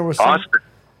 and then there was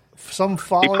some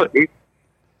following. He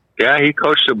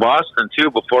coached at Boston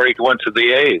too before he went to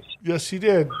the A's. Yes, he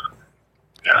did.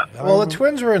 Yeah. Well, the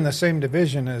Twins were in the same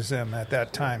division as them at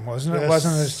that time, wasn't it? Yes.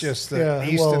 Wasn't it just the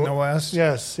East and the West?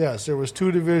 Yes. There was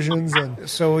 2 divisions, and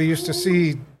so we used to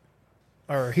see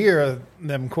or hear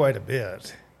them quite a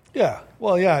bit. Yeah.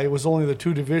 Well, yeah, it was only the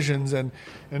 2 divisions, and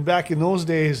back in those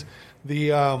days,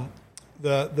 we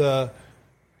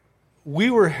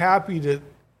were happy to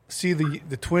see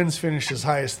the Twins finish as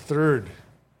high as 3rd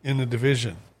in the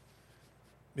division.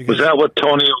 Was that what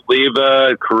Tony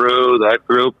Oliva, Carew, that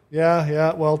group?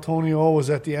 Yeah. Well, Tony O was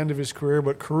at the end of his career,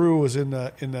 but Carew was in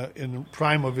the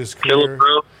prime of his career.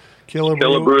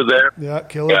 Killebrew there. Yeah,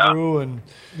 Killebrew and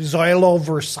Zoilo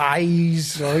Versailles.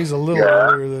 So he's a little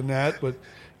earlier than that, but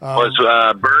was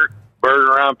Bert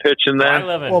around pitching then?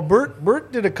 Well,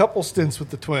 Bert did a couple stints with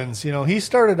the Twins. You know, he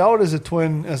started out as a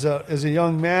Twin as a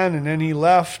young man, and then he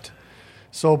left.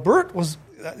 So Bert was,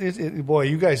 boy,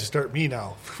 you guys start me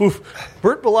now.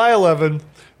 Bert Blyleven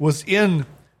was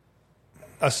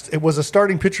it was a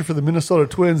starting pitcher for the Minnesota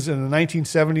Twins in the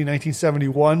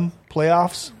 1970-1971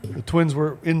 playoffs. The Twins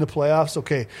were in the playoffs.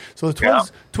 Okay, so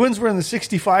the Twins were in the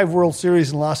 65 World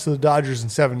Series and lost to the Dodgers in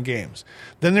 7 games.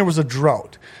 Then there was a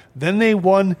drought. Then they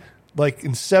won, like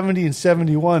in 70 and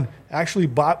 71. Actually,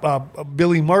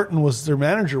 Billy Martin was their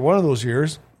manager one of those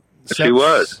years. Yes, he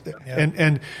was.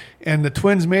 And the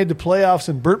Twins made the playoffs,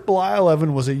 and Bert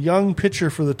Blyleven was a young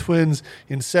pitcher for the Twins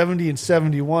in 70 and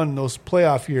 71, those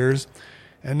playoff years.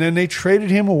 And then they traded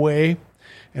him away,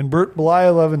 and Bert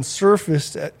Blyleven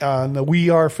surfaced on the We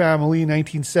Are Family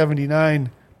 1979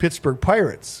 Pittsburgh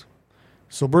Pirates.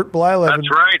 So Bert Blyleven.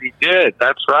 That's right, he did.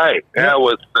 That's right. Yeah,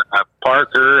 with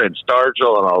Parker and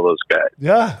Stargell and all those guys.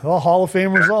 Yeah, well, Hall of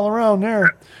Famers all around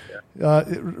there.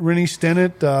 Rennie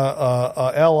Stennett,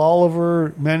 Al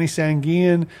Oliver, Manny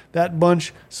Sanguian, that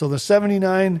bunch. So the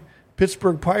 79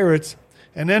 Pittsburgh Pirates.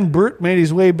 And then Bert made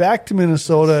his way back to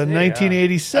Minnesota in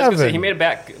 1987. He made it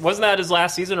back. Wasn't that his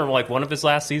last season, or like one of his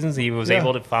last seasons? He was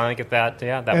able to finally get that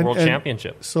World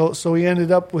Championship. So he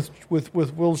ended up with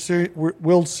World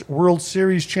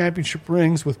Series championship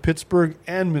rings with Pittsburgh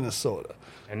and Minnesota.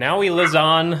 And now he lives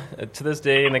on to this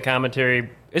day in the commentary.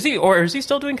 Is he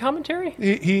still doing commentary?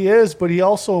 He is, but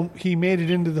he made it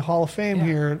into the Hall of Fame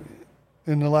here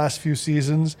in the last few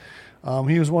seasons.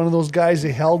 He was one of those guys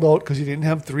they held out because he didn't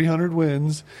have 300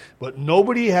 wins, but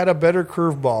nobody had a better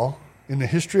curveball in the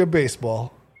history of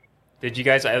baseball. Did you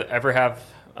guys ever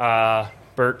have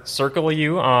Bert circle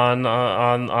you on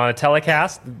a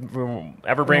telecast?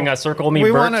 Ever bring a circle me? We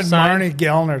Bert wanted sign? Marnie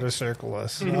Gellner to circle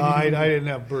us. I didn't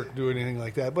have Bert do anything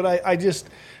like that, but I just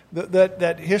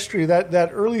that history,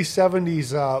 that early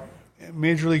 70s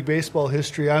Major League Baseball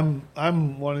history.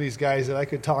 I'm one of these guys that I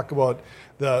could talk about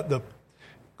the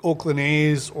Oakland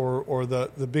A's or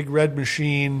the Big Red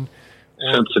Machine,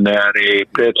 Cincinnati,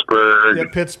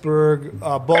 Pittsburgh,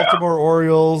 Baltimore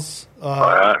Orioles,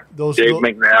 those Dave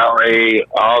McNally,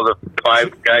 all the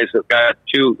 5 guys that got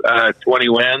 20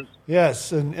 wins.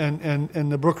 Yes,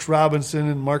 and the Brooks Robinson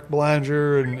and Mark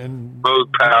Belanger and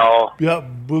Boog Powell. Yeah,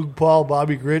 Boog Powell,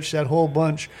 Bobby Grich, that whole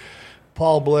bunch.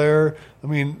 Paul Blair. I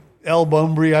mean, Al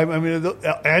Bumbry,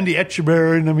 Andy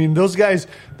Etchebarren. I mean, those guys,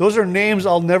 those are names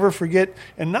I'll never forget.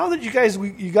 And now that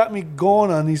you got me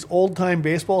going on these old-time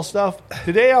baseball stuff,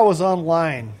 today I was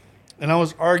online, and I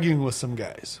was arguing with some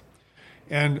guys.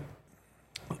 And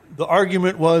the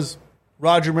argument was,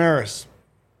 Roger Maris,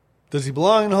 does he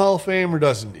belong in the Hall of Fame or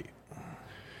doesn't he?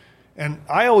 And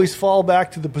I always fall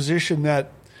back to the position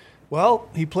that, well,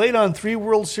 he played on 3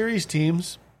 World Series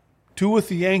teams, 2 with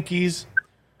the Yankees,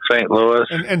 St. Louis.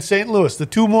 And St. Louis, the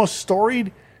 2 most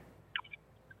storied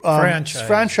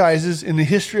franchises in the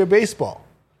history of baseball.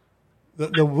 The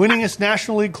winningest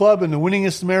National League club and the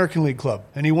winningest American League club.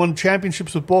 And he won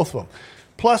championships with both of them.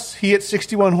 Plus, he hit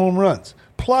 61 home runs.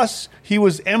 Plus, he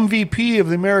was MVP of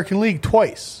the American League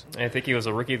twice. I think he was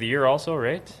a Rookie of the Year also,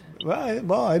 right?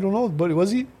 Well, I don't know, but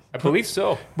was he? I believe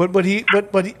so. But he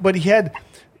had,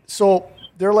 so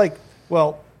they're like,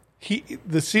 well,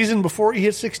 the season before he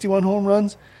hit 61 home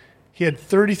runs, he had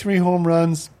 33 home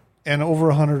runs and over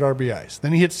 100 RBIs.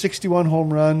 Then he hit 61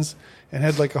 home runs and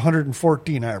had like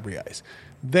 114 RBIs.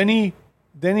 Then he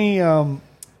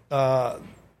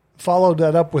followed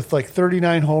that up with like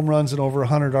 39 home runs and over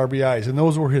 100 RBIs, and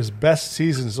those were his best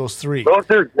seasons. Those 3. Those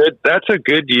are good. That's a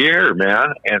good year,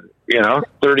 man. And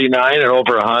 39 and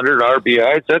over 100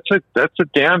 RBIs. That's a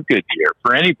damn good year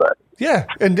for anybody. Yeah,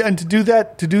 and to do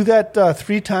that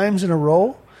 3 times in a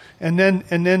row. And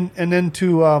then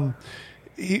to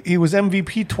he was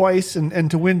MVP twice and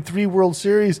to win 3 World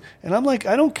Series. And I'm like,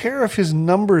 I don't care if his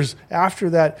numbers after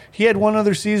that. He had one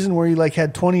other season where he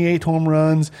had 28 home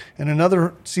runs, and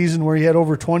another season where he had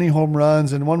over 20 home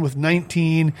runs, and one with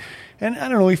 19. And I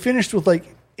don't know, he finished with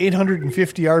like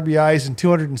 850 RBIs and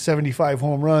 275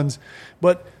 home runs.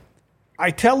 But I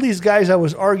tell these guys I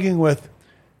was arguing with,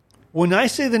 when I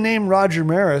say the name Roger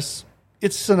Maris,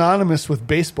 it's synonymous with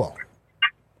baseball.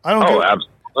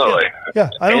 Absolutely. Yeah.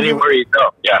 Anywhere you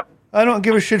go. Yeah. I don't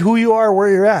give a shit who you are, where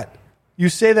you're at. You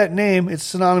say that name, it's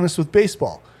synonymous with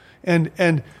baseball.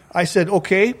 And I said,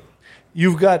 okay,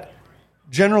 you've got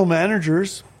general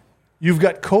managers, you've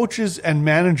got coaches and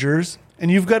managers, and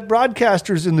you've got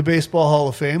broadcasters in the Baseball Hall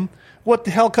of Fame. What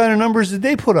the hell kind of numbers did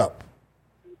they put up?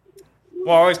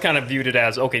 Well, I always kind of viewed it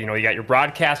as, okay, you got your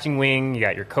broadcasting wing, you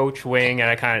got your coach wing, and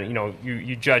I kind of,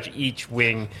 you judge each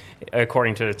wing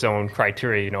according to its own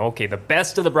criteria. Okay, the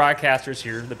best of the broadcasters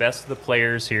here, the best of the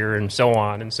players here, and so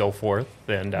on and so forth.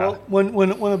 And well,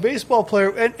 when a baseball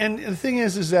player, and the thing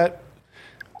is that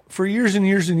for years and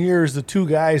years and years, the two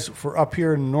guys for up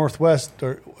here in Northwest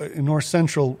or in North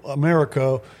Central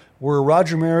America were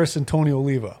Roger Maris and Tony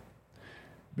Oliva.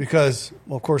 Because,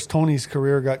 well, of course, Tony's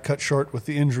career got cut short with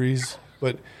the injuries,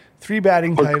 but 3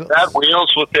 batting titles. Bad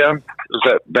wheels with him? Was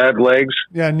that bad legs?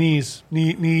 Yeah, knees.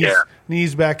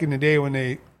 Knees back in the day when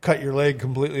they cut your leg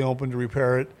completely open to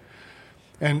repair it.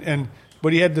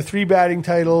 But he had the 3 batting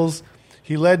titles.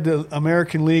 He led the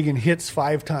American League in hits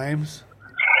 5 times.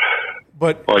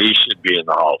 Well, he should be in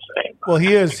the Hall of Fame. Well,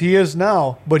 he is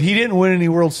now, but he didn't win any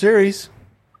World Series.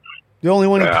 The only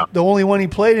one he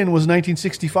played in was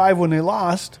 1965 when they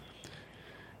lost.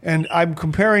 And I'm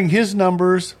comparing his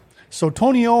numbers. So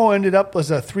Tony O ended up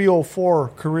as a 304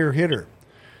 career hitter.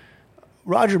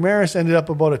 Roger Maris ended up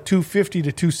about a 250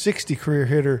 to 260 career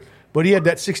hitter, but he had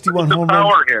that 61 home run.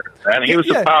 Power hitter, man. He was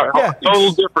a power. Yeah,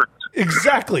 total difference.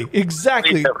 Exactly.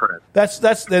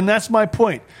 That's my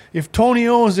point. If Tony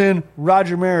O's in,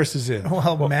 Roger Maris is in.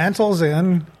 Well, Mantle's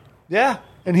in. Yeah,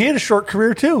 and he had a short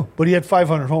career too, but he had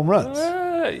 500 home runs.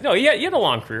 No, he had a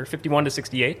long career, 51 to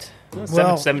 68.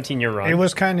 17-year run. It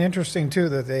was kind of interesting, too,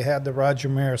 that they had the Roger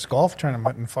Maris golf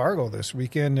tournament in Fargo this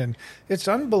weekend, and it's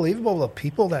unbelievable the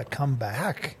people that come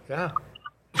back. Yeah.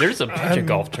 There's a bunch of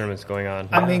golf tournaments going on.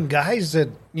 I mean, guys that,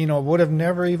 would have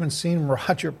never even seen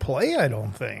Roger play, I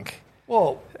don't think.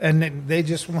 Well, and they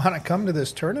just want to come to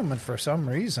this tournament for some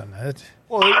reason. Where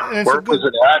was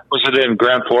it at? Was it in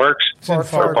Grand Forks? It's in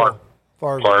Fargo.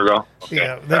 Fargo. Okay.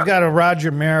 Yeah, they've got a Roger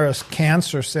Maris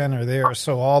Cancer Center there,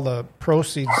 so all the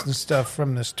proceeds and stuff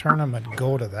from this tournament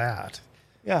go to that.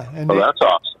 Yeah, that's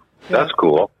awesome. Yeah. That's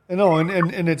cool. I know,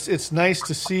 and it's nice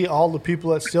to see all the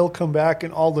people that still come back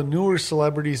and all the newer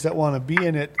celebrities that want to be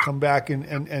in it come back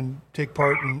and take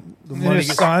part in the money.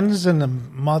 His sons and the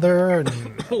mother and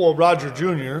well, Roger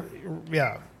Jr.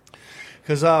 Yeah.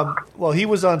 Because, he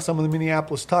was on some of the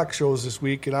Minneapolis talk shows this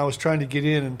week, and I was trying to get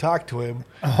in and talk to him.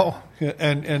 Oh.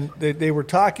 And they were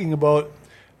talking about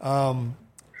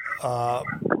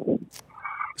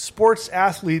sports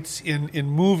athletes in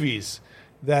movies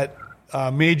that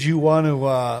made you want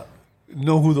to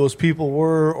know who those people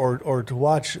were or to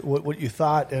watch what you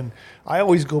thought. And I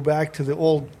always go back to the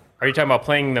old... Are you talking about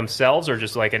playing themselves or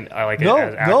just as actors in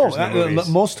the movies?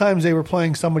 Most times they were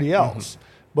playing somebody else. Mm-hmm.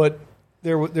 But...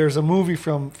 There's a movie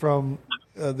from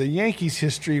the Yankees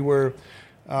history where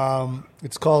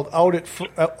it's called Out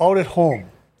at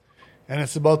Home, and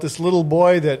it's about this little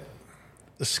boy that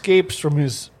escapes from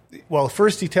his. Well,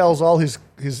 first he tells all his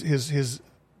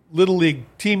little league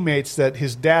teammates that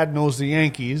his dad knows the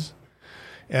Yankees,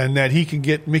 and that he can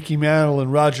get Mickey Mantle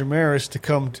and Roger Maris to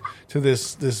come to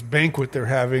this banquet they're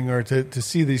having or to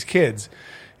see these kids,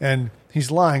 and. He's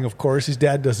lying, of course. His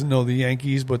dad doesn't know the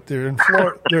Yankees, but they're in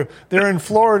Florida. They're in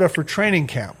Florida for training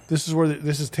camp. This is where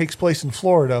takes place in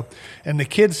Florida, and the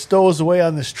kid stows away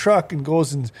on this truck and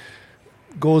goes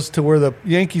to where the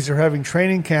Yankees are having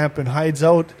training camp and hides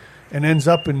out and ends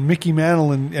up in Mickey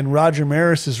Mantle and Roger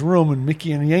Maris's room, and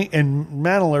Mickey and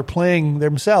Mantle are playing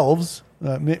themselves.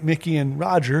 Mickey and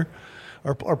Roger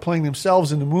are playing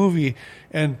themselves in the movie,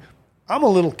 and. I'm a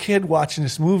little kid watching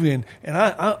this movie, and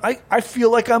I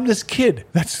feel like I'm this kid.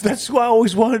 That's who I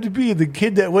always wanted to be, the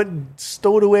kid that went and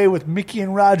stowed away with Mickey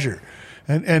and Roger.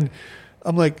 And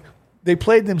I'm like, they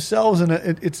played themselves, and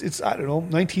it's I don't know,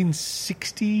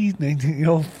 1960,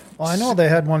 Well, I know they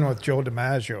had one with Joe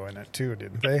DiMaggio in it, too,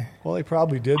 didn't they? Well, they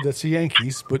probably did. That's the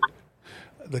Yankees, but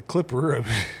the Clipper. I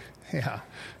mean, yeah.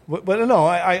 But no,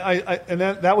 I and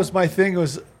that was my thing,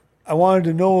 was I wanted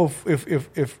to know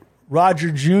if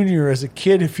Roger Jr. as a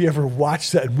kid, if he ever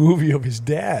watched that movie of his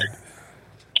dad.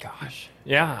 Gosh.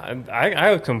 Yeah,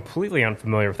 I was completely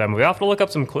unfamiliar with that movie. I'll have to look up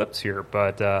some clips here.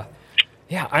 But,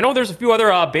 I know there's a few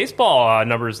other baseball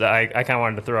numbers that I kind of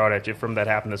wanted to throw out at you from that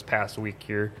happened this past week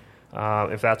here,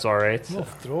 if that's all right. Well,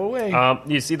 throw away.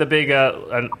 You see the big,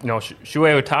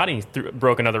 Shohei Ohtani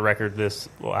broke another record this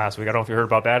last week. I don't know if you heard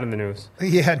about that in the news.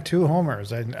 He had 2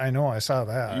 homers. I know. I saw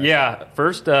that. Yeah.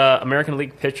 First American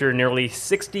League pitcher, nearly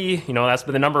 60. That's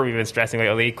been the number we've been stressing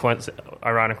lately,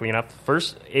 ironically enough.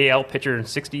 First AL pitcher in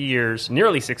 60 years,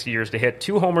 nearly 60 years, to hit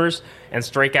 2 homers and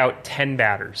strike out 10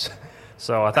 batters.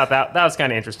 So I thought that was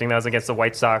kind of interesting. That was against the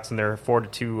White Sox in their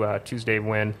 4-2 Tuesday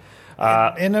win.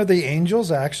 And are the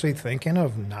Angels actually thinking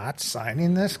of not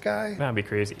signing this guy? That'd be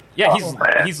crazy. Yeah,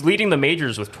 he's leading the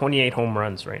majors with 28 home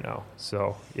runs right now.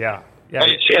 So, yeah. And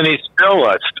he's still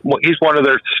he's one of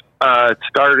their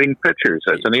starting pitchers,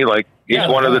 isn't he? Like he's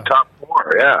one of the top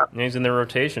 4. Yeah, he's in their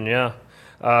rotation. Yeah.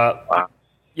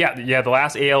 The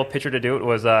last AL pitcher to do it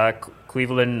was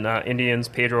Cleveland Indians'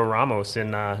 Pedro Ramos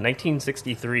in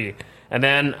 1963. And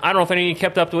then, I don't know if any of you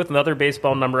kept up with another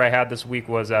baseball number I had this week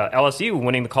was LSU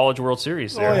winning the College World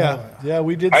Series there. Oh, yeah. Yeah,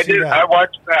 we did see that. I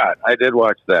watched that. I did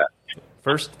watch that.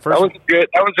 First. That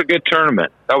was a good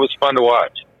tournament. That was fun to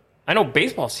watch. I know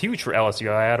baseball's huge for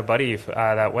LSU. I had a buddy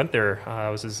that went there.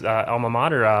 It was his alma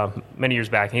mater many years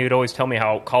back. And he would always tell me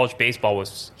how college baseball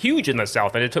was huge in the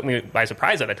South. And it took me by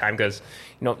surprise at the time because,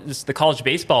 just the college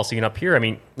baseball scene up here. I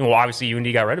mean, obviously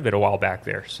UND got rid of it a while back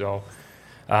there. So,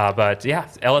 but yeah,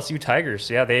 LSU Tigers.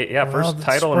 Yeah, first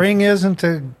title. Spring isn't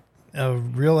a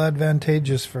real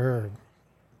advantageous for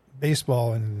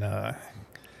baseball, and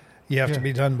you have to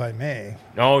be done by May.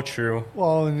 Oh, true.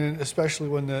 Well, and then especially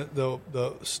when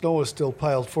the snow is still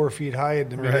piled 4 feet high in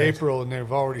mid-April, and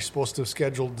they've already supposed to have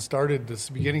scheduled and started this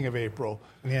beginning of April.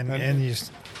 And you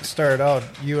start out,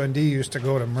 UND used to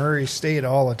go to Murray State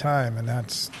all the time, and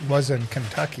was in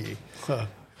Kentucky. Huh.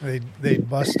 They'd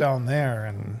bust down there,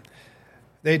 and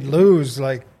they'd lose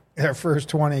like their first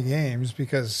 20 games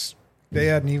because they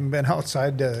hadn't even been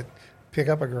outside to pick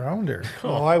up a grounder.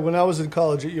 When I was in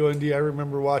college at UND, I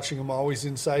remember watching them always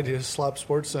inside his Slop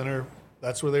Sports Center.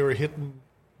 That's where they were hitting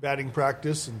batting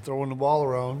practice and throwing the ball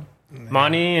around.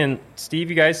 Monty and Steve,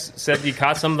 you guys said you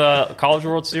caught some of the College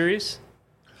World Series?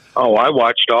 Oh, I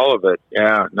watched all of it.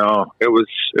 Yeah, no, it was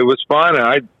fun.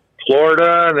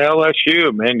 Florida and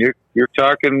LSU, man, you're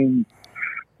talking.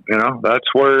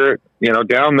 That's where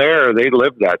down there they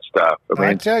live that stuff.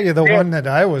 I tell you, the one that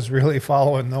I was really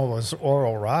following though was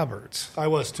Oral Roberts. I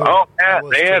was too. Oh, yeah,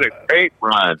 they had a great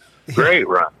run. Great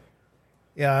run.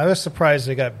 Yeah, I was surprised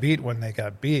they got beat when they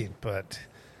got beat, but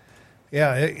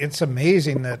yeah, it's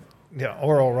amazing that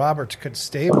Oral Roberts could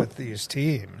stay with these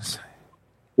teams.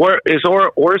 Where's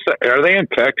are they in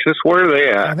Texas? Where are they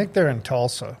at? I think they're in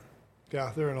Tulsa.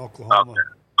 Yeah, they're in Oklahoma.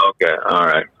 Okay, all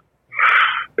right.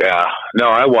 Yeah, no,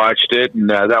 I watched it, and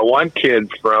that one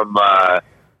kid from,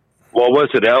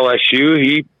 LSU,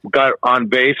 he got on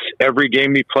base every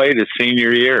game he played his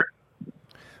senior year.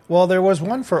 Well, there was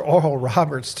one for Oral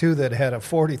Roberts, too, that had a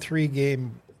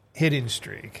 43-game hitting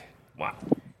streak. Wow.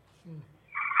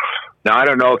 Now, I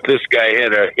don't know if this guy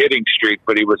had a hitting streak,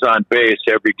 but he was on base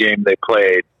every game they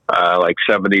played, like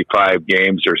 75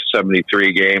 games or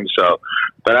 73 games. So,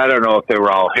 but I don't know if they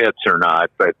were all hits or not,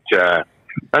 but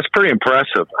that's pretty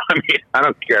impressive. I mean, I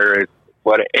don't care at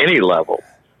any level,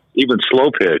 even slow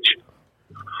pitch.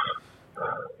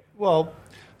 Well,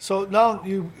 so now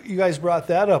you guys brought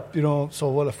that up, so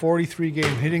what, a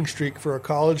 43-game hitting streak for a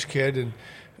college kid, and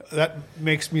that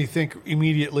makes me think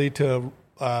immediately to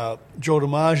Joe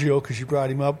DiMaggio, because you brought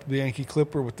him up, the Yankee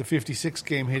Clipper with the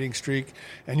 56-game hitting streak,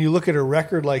 and you look at a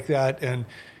record like that,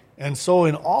 and so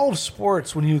in all of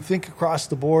sports, when you think across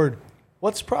the board,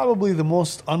 what's probably the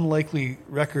most unlikely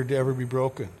record to ever be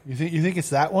broken? You think it's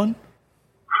that one?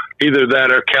 Either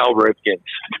that or Cal Ripken's.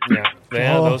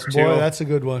 Yeah, those two. Boy, that's a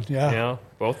good one. Yeah,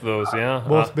 both of those. Yeah,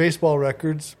 both baseball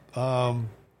records.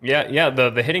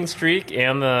 The hitting streak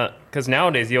and because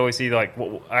nowadays you always see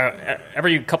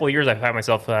every couple of years I find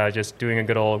myself just doing a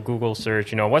good old Google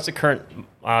search. What's the current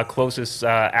closest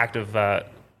active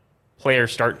player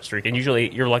start streak? And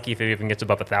usually you're lucky if it even gets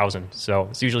above 1,000. So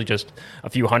it's usually just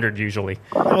a few hundred usually.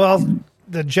 Well,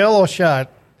 the Jello shot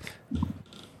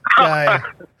guy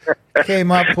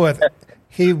came up with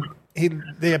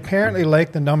they apparently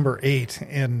like the number 8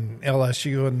 in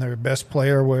LSU, and their best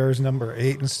player wears number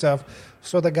 8 and stuff.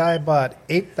 So the guy bought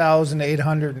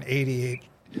 8,888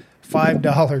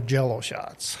 $5 Jello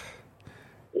shots.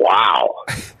 Wow!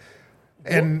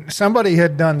 And somebody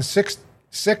had done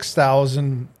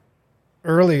 6,000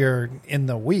 earlier in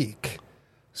the week.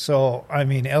 So I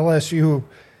mean, LSU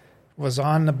was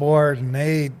on the board, and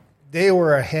they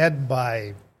were ahead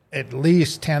by at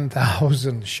least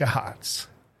 10,000 shots.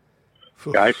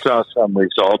 I saw some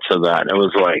results of that, and it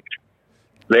was like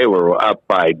they were up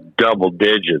by double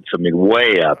digits. I mean,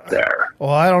 way up there.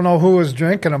 Well, I don't know who was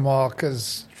drinking them all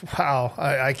because, wow,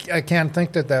 I can't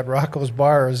think that Rocco's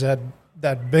Bar is that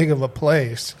big of a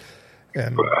place.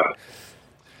 And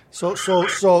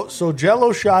So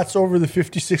Jello shots over the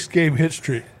 56-game hit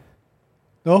streak.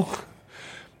 No,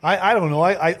 I don't know.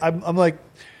 I'm like,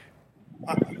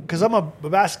 because I'm a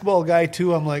basketball guy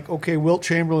too. I'm like, okay, Wilt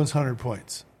Chamberlain's 100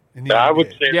 points. I would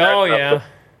say that. Oh yeah.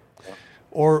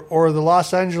 Or the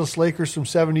Los Angeles Lakers from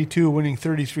 '72 winning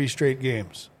 33 straight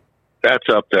games. That's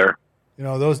up there.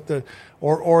 Or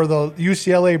the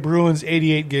UCLA Bruins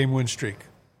 88-game win streak.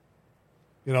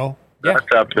 That's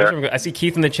up there. I see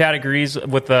Keith in the chat agrees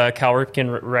with the Cal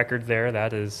Ripken record there.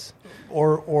 That is...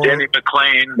 Or Danny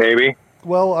McLean, maybe.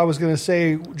 Well, I was going to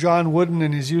say John Wooden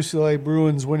and his UCLA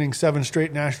Bruins winning 7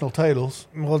 straight national titles.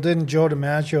 Well, didn't Joe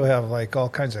DiMaggio have like all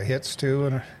kinds of hits too?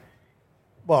 And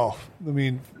well, I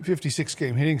mean,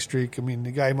 56-game hitting streak. I mean,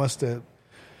 the guy must have.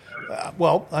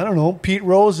 Well, I don't know. Pete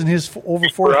Rose and his over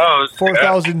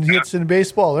 4,000 hits in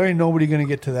baseball. There ain't nobody going to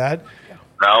get to that.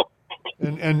 No.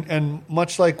 And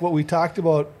much like what we talked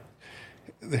about,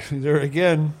 there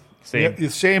again,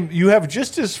 same. You have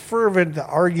just as fervent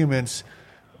arguments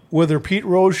whether Pete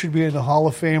Rose should be in the Hall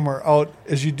of Fame or out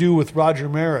as you do with Roger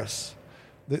Maris.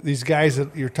 These guys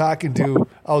that you're talking to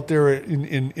out there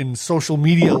in social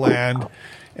media land.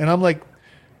 And I'm like,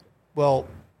 well,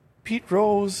 Pete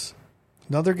Rose,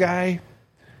 another guy,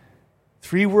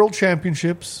 3 world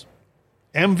championships,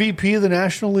 MVP of the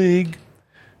National League,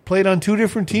 played on 2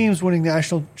 different teams winning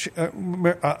national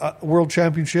world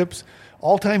championships,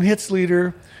 all-time hits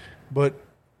leader, but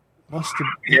must have...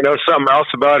 You know something else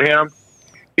about him?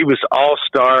 He was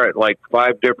all-star at like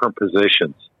 5 different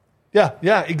positions.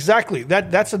 Yeah, exactly.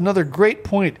 That's another great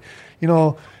point. You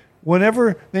know,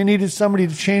 whenever they needed somebody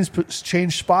to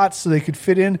change spots so they could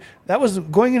fit in, that was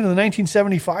going into the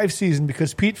 1975 season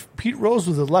because Pete Rose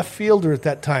was a left fielder at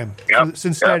that time for the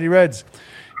Cincinnati Reds.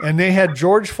 And they had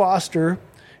George Foster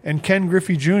and Ken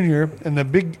Griffey Jr., and the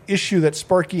big issue that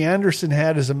Sparky Anderson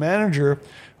had as a manager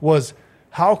was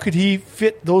how could he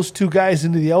fit those 2 guys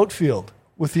into the outfield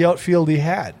with the outfield he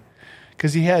had?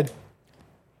 Because he had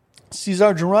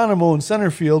Cesar Geronimo in center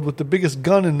field with the biggest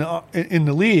gun in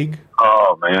the league.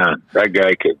 Oh man, that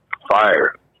guy could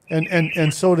fire.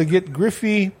 And so to get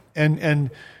Griffey and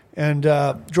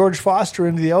George Foster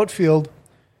into the outfield,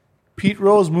 Pete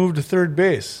Rose moved to third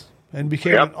base and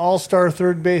became an all-star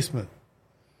third baseman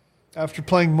after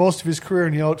playing most of his career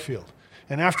in the outfield.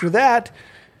 And after that,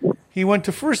 he went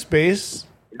to first base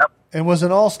and was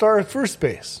an all-star at first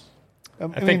base.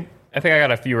 I think I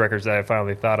got a few records that I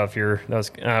finally thought of here. That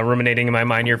was ruminating in my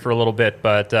mind here for a little bit,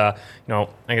 but I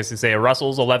guess you say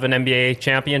Russell's 11 NBA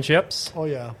championships. Oh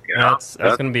yeah, that's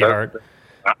going to be hard.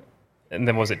 And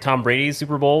then was it Tom Brady's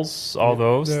Super Bowls? All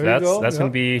those. That's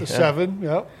going to be 7.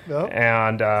 Yep.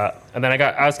 And then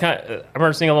I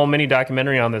remember seeing a little mini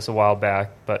documentary on this a while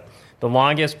back, but the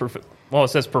longest. Well, it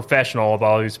says professional about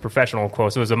all these professional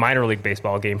quotes. It was a minor league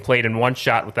baseball game played in 1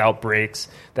 shot without breaks.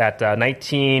 That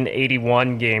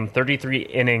 1981 game, 33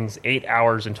 innings, 8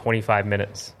 hours and 25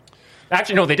 minutes.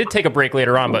 Actually, no, they did take a break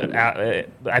later on, but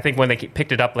I think when they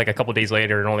picked it up like a couple days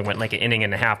later, it only went like an inning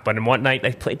and a half. But in one night,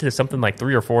 they played to something like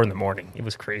 3 or 4 in the morning. It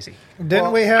was crazy.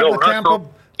 Didn't we have the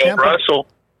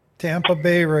Tampa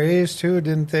Bay Rays, too?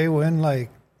 Didn't they win like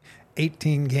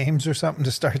 18 games or something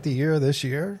to start the year this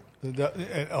year?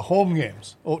 Home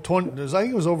games. 20, I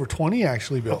think it was over 20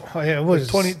 actually, Bill. Oh, yeah, it was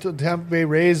 20. Tampa Bay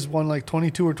Rays won like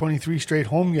 22 or 23 straight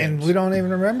home games, and we don't even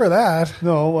remember that.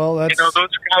 No, well, that's those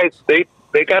guys.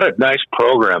 They got a nice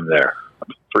program there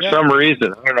for some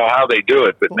reason. I don't know how they do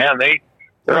it, but man,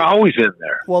 they're always in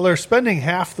there. Well, they're spending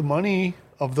half the money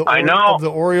of the of the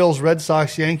Orioles, Red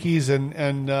Sox, Yankees, and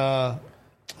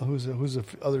who's the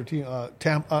other team?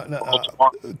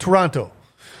 Toronto.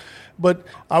 But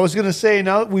I was going to say,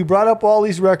 now that we brought up all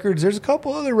these records, there's a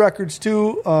couple other records,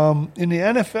 too. In the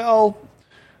NFL,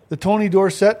 the Tony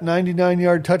Dorsett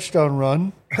 99-yard touchdown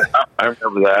run. I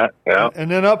remember that, yeah. And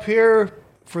then up here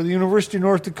for the University of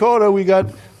North Dakota, we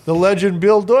got the legend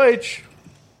Bill Deutsch.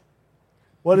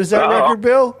 What is that record,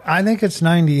 Bill? I think it's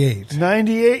 98.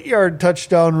 98-yard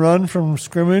touchdown run from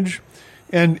scrimmage.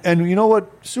 And you know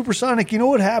what, Supersonic, you know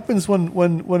what happens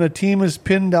when a team is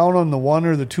pinned down on the 1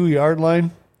 or the 2 yard line?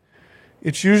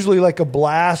 It's usually like a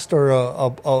blast or a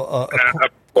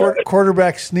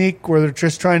quarterback sneak where they're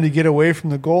just trying to get away from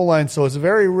the goal line. So it's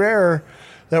very rare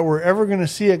that we're ever going to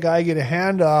see a guy get a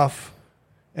handoff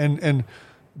and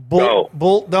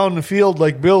bolt down the field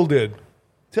like Bill did.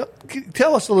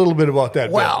 Tell us a little bit about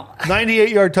that. Well,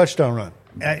 98-yard touchdown run.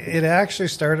 It actually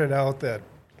started out that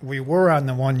we were on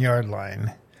the 1 yard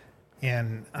line,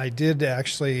 and I did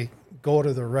actually go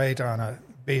to the right on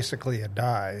basically a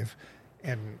dive,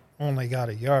 and only got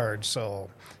a yard, so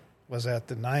was at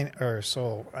the 9, or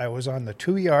so I was on the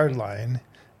 2 yard line,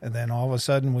 and then all of a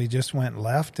sudden we just went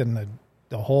left, and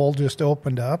the hole just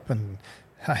opened up, and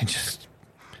I just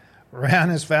ran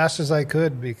as fast as I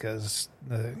could because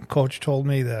the coach told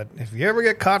me that if you ever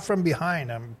get caught from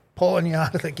behind, I'm pulling you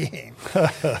out of the game.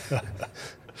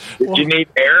 Did you need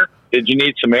air? Did you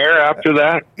need some air after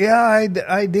that? Yeah,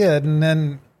 I did, and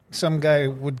then some guy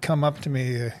would come up to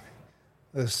me,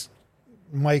 this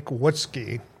Mike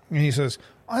Woodsky, and he says,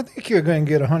 I think you're going to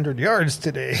get 100 yards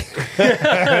today.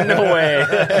 No way.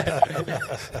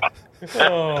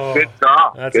 Good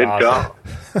call. That's Good awesome.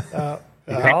 call.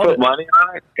 You put money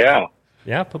on it? Yeah.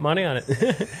 Yeah, put money on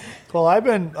it. Well, I've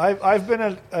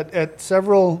been at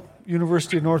several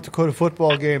University of North Dakota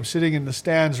football games, sitting in the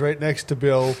stands right next to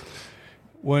Bill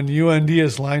when UND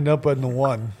is lined up in the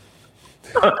 1.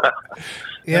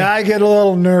 Yeah, I get a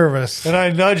little nervous. And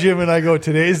I nudge him and I go,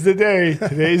 "Today's the day.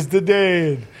 Today's the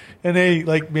day." And they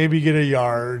maybe get a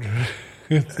yard.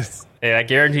 Hey, that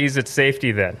guarantees it's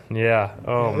safety then. Yeah.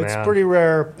 Oh, man. It's pretty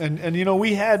rare. And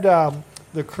we had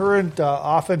the current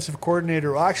offensive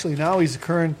coordinator. Well, actually, now he's the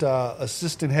current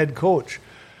assistant head coach.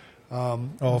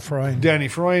 Freund. Danny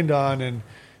Freund on.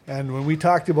 And when we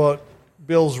talked about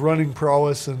Bill's running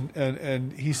prowess,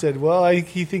 and he said, well,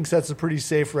 he thinks that's a pretty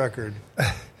safe record.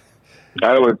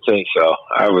 I would say so.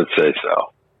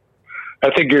 I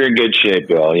think you're in good shape,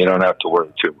 Bill. You don't have to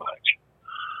worry too much.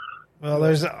 Well,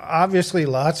 there's obviously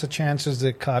lots of chances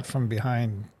that caught from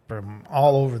behind from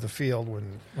all over the field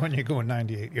when you go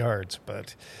 98 yards.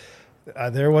 But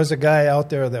there was a guy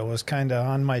out there that was kind of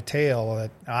on my tail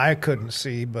that I couldn't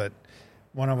see, but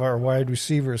one of our wide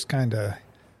receivers kind of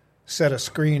set a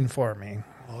screen for me.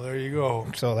 Well, there you go.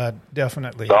 So that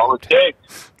definitely That's all it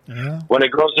takes. Yeah. When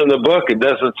it goes in the book, it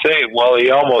doesn't say, well,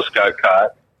 he almost got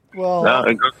caught. Well, no,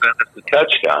 it goes down as a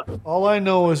touchdown. All I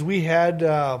know is we had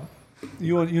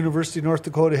University of North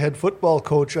Dakota head football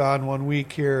coach on one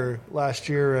week here last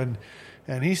year, and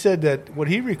he said that what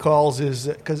he recalls is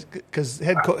because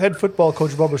head football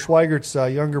coach Bubba Schweigert's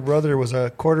younger brother was a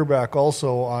quarterback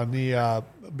also on the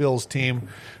Bills team.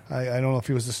 I don't know if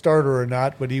he was the starter or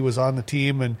not, but he was on the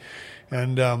team, and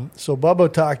so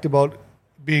Bubba talked about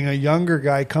being a younger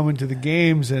guy coming to the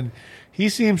games, and he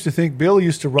seems to think Bill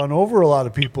used to run over a lot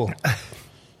of people.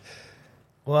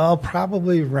 Well,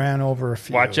 probably ran over a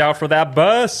few. Watch out for that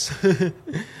bus.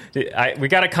 We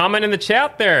got a comment in the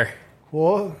chat there.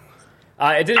 What?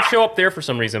 It didn't show up there for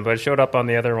some reason, but it showed up on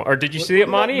the other one. Or did you see it,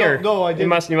 Monty? No, I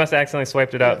didn't. You must accidentally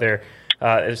swiped it out there.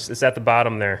 It's at the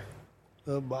bottom there.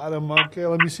 The bottom, okay,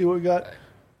 let me see what we got.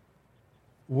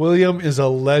 William is a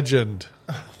legend.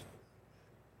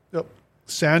 Yep.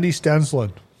 Sandy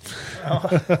Stenslin.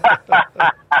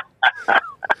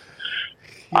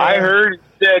 I heard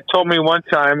Dad told me one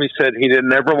time, he said he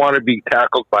didn't ever want to be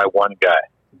tackled by one guy.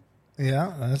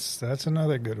 Yeah, that's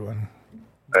another good one.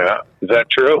 Yeah, is that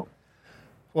true?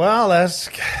 Well, that's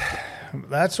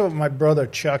what my brother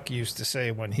Chuck used to say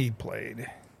when he played.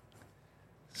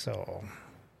 So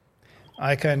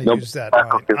I kind of used that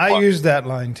line. I used that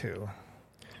line too.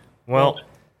 Well,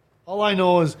 all I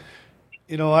know is,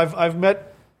 I've met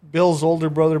Bill's older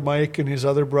brother Mike and his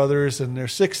other brothers, and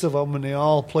there's 6 of them, and they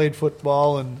all played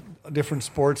football and different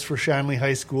sports for Shanley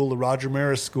High School, the Roger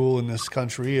Maris school in this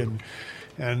country,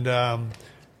 and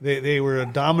they were a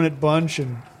dominant bunch.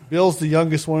 And Bill's the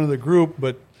youngest one of the group,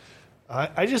 but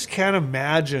I just can't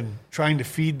imagine trying to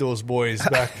feed those boys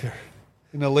back there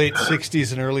in the late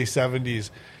 '60s and early '70s,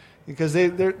 because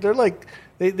they're like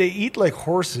they eat like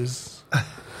horses. a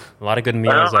lot of good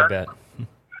meals, I bet.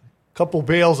 Couple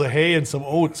bales of hay and some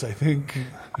oats, I think.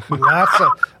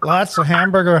 lots of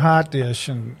hamburger hot dish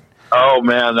and oh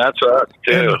man, that's us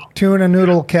too. Tuna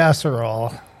noodle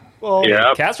casserole. Well,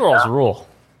 yeah, casseroles rule.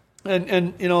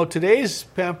 And today's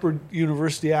pampered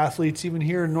university athletes, even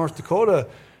here in North Dakota,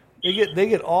 they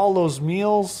get all those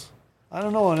meals. I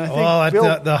don't know, and I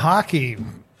think the hockey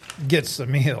gets the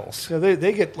meals. Yeah,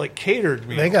 they get like catered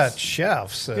meals. They got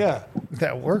chefs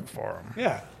that work for them.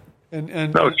 Yeah,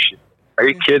 and no shit. Are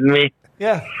you kidding me?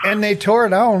 Yeah, and they tore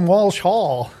down Walsh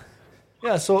Hall.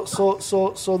 Yeah,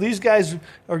 so these guys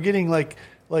are getting like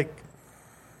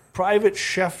private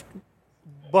chef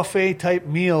buffet type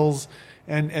meals,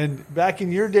 and back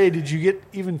in your day, did you get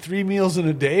even 3 meals in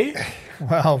a day?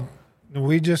 Well,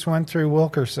 we just went through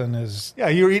Wilkerson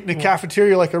you were eating in the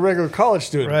cafeteria like a regular college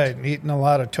student, right? And eating a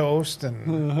lot of toast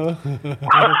and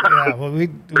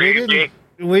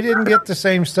we didn't get the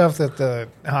same stuff that the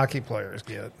hockey players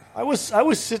get. I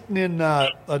was sitting in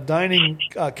a dining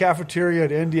cafeteria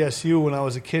at NDSU when I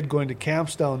was a kid going to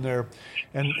camps down there,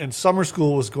 and summer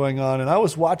school was going on, and I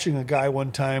was watching a guy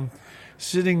one time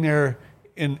sitting there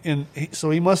so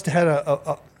he must have had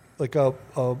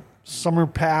a summer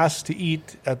pass to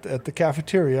eat at the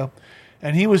cafeteria,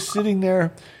 and he was sitting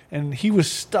there and he was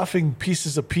stuffing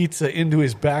pieces of pizza into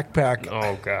his backpack.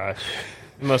 Oh gosh.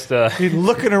 Must He's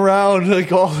looking around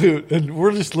like all, and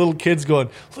we're just little kids going,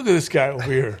 "Look at this guy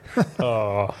over here."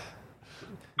 Oh,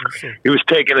 he was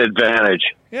taking advantage.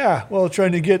 Yeah, well,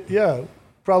 trying to get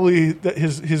probably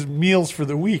his meals for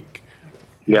the week.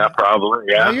 Yeah, probably.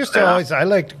 Yeah, I used to I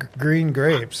liked green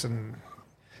grapes, and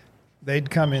they'd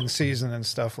come in season and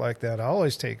stuff like that. I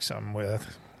always take some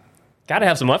with. Got to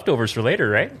have some leftovers for later,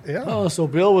 right? Yeah. Oh, so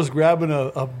Bill was grabbing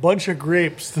a bunch of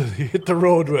grapes to hit the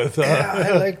road with.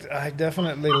 Yeah, I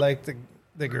definitely like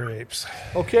the grapes.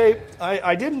 Okay,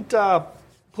 I didn't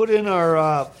put in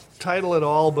our title at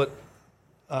all, but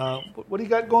what do you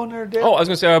got going there, Dan? Oh, I was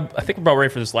going to say, I think we're about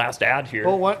ready for this last ad here.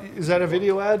 Oh, what? Is that a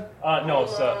video ad? No,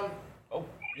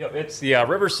 it's the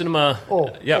River Cinema.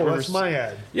 River, that's my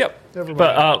ad. Yep. Never mind.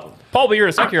 But Paul, be here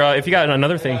in a second here. If you got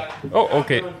another thing. Oh,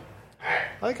 okay.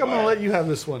 I think I'm going to let you have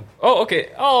this one. Oh,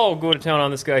 okay. I'll go to town on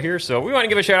this guy here. So we want to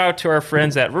give a shout out to our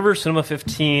friends at River Cinema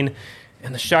 15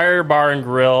 and the Shire Bar and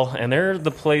Grill, and they're the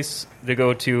place to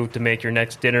go to make your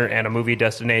next dinner and a movie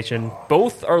destination.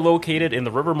 Both are located in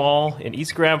the River Mall in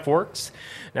East Grand Forks.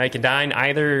 Now you can dine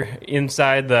either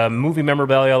inside the movie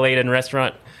memorabilia laden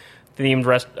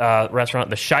restaurant-themed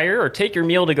restaurant, the Shire, or take your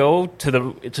meal to go to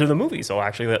the movies. They'll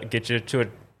actually get you to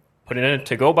it. Put it in a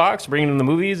to-go box, bring it in the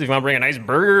movies. If you want to bring a nice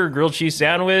burger, grilled cheese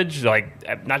sandwich, like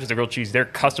not just a grilled cheese, their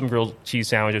custom grilled cheese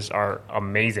sandwiches are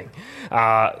amazing.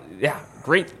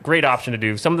 Great option to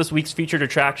do. Some of this week's featured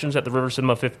attractions at the River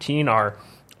Cinema 15 are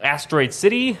Asteroid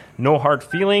City, No Hard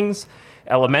Feelings,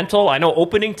 Elemental. I know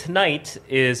opening tonight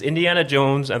is Indiana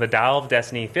Jones and the Dial of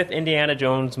Destiny, 5th Indiana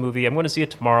Jones movie. I'm going to see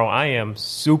it tomorrow. I am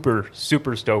super,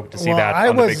 super stoked to see that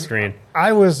on the big screen.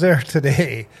 I was there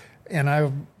today, and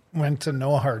I went to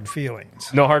No Hard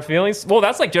Feelings. No Hard Feelings? Well,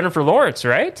 that's like Jennifer Lawrence,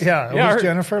 right? Yeah, it was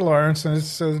Jennifer Lawrence, and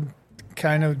it's a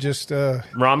kind of just a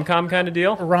rom-com kind of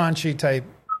deal? Raunchy type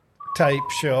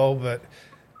show, but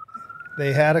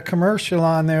they had a commercial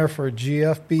on there for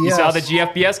GFBS. You saw the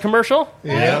GFBS commercial?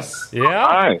 Yes. Yeah.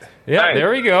 Hi. Yeah, Hi. there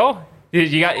we go.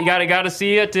 You got to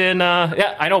see it in.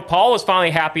 I know Paul was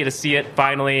finally happy to see it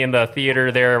finally in the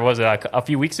theater. There was a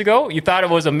few weeks ago. You thought it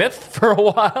was a myth for a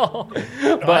while,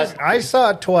 but I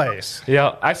saw it twice.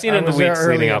 Yeah, I've seen it in the weeks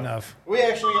leading up. Enough. We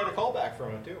actually got a call back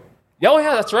from it too. Oh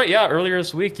yeah, that's right. Yeah, earlier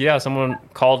this week. Yeah, someone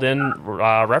called in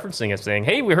referencing it, saying,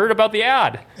 "Hey, we heard about the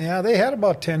ad." Yeah, they had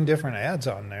about 10 different ads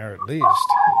on there at least.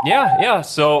 Yeah.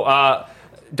 So.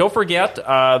 Don't forget,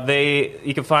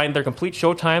 you can find their complete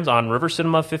showtimes on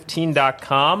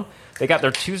rivercinema15.com. They got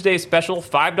their Tuesday special,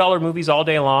 $5 movies all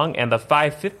day long, and the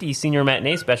 $5.50 senior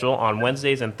matinee special on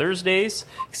Wednesdays and Thursdays.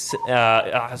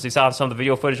 As you saw in some of the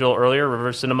video footage a little earlier,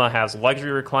 River Cinema has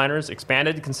luxury recliners,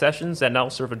 expanded concessions that now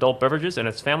serve adult beverages, and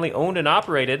it's family owned and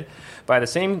operated by the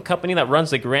same company that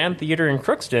runs the Grand Theater in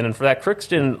Crookston. And for that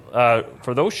Crookston,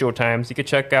 for those showtimes, you can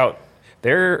check out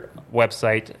their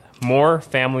website,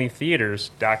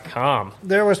 morefamilytheaters.com.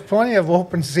 There was plenty of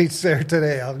open seats there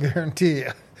today, I'll guarantee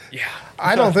you. Yeah.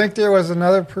 I don't think there was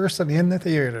another person in the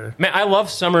theater. Man, I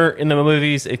love summer in the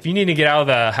movies. If you need to get out of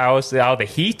the house, out of the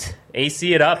heat,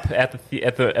 AC it up at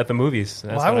the movies.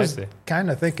 That's I was kind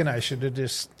of thinking I should have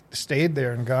just stayed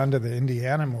there and gone to the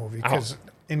Indiana movie,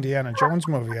 Indiana Jones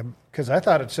movie, because I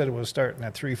thought it said it was starting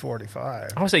at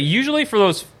 3:45. I would say usually for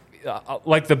those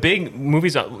like the big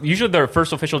movies, usually their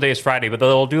first official day is Friday, but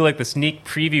they'll do like the sneak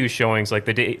preview showings, like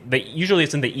the day. Usually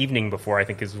it's in the evening before. I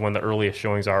think is when the earliest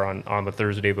showings are on the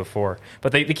Thursday before.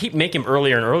 But they keep making them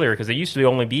earlier and earlier because they used to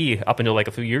only be up until like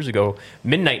a few years ago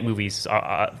midnight movies,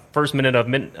 first minute of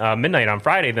midnight on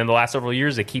Friday. Then the last several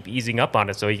years they keep easing up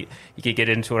on it, so you could get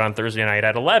into it on Thursday night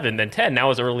at 11, then 10. Now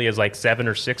as early as like 7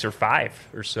 or 6 or 5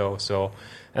 or so. So.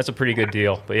 That's a pretty good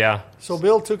deal, but yeah. So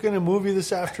Bill took in a movie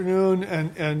this afternoon,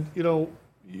 and you know,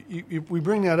 we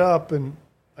bring that up, and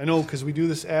I know because we do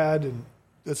this ad, and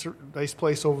it's a nice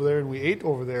place over there, and we ate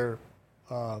over there.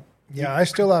 I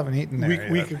still haven't eaten there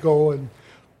week ago, and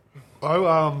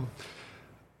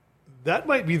that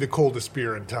might be the coldest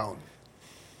beer in town.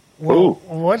 Well,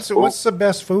 what's the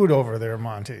best food over there,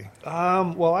 Monty?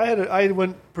 Well, I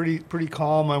went pretty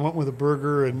calm. I went with a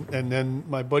burger, and then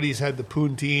my buddies had the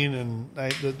poutine and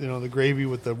the gravy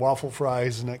with the waffle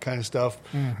fries and that kind of stuff.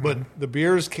 Mm-hmm. But the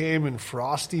beers came in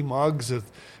frosty mugs with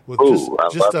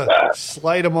just a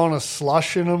slight amount of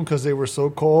slush in them because they were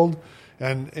so cold.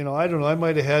 And I don't know, I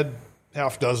might have had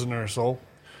half dozen or so,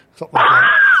 something like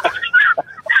that.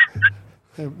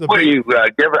 What are you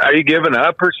giving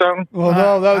up or something? Well,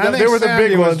 no, they were the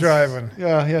big ones. Driving.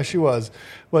 Yeah, she was.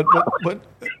 But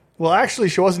well, actually,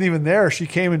 she wasn't even there. She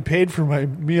came and paid for my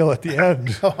meal at the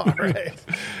end. All right.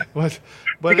 But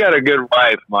you got a good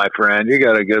wife, my friend. You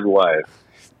got a good wife.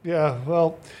 Yeah.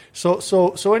 Well,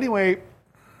 so anyway,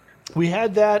 we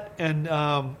had that, and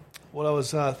what I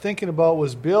was thinking about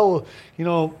was Bill.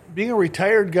 Being a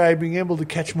retired guy, being able to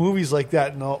catch movies like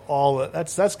that and all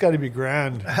that's got to be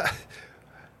grand.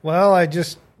 Well, I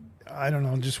don't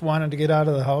know, just wanted to get out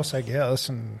of the house, I guess,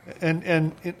 and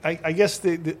I guess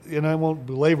and I won't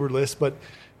belabor this, but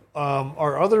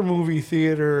our other movie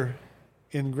theater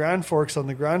in Grand Forks, on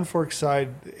the Grand Forks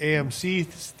side, AMC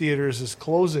Theaters is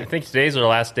closing. I think today's our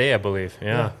last day, I believe.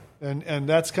 Yeah. And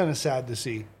that's kind of sad to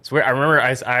see. It's weird. I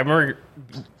remember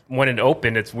when it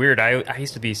opened, it's weird. I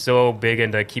used to be so big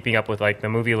into keeping up with like the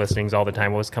movie listings all the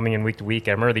time. What was coming in week to week.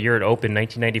 I remember the year it opened,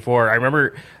 1994. I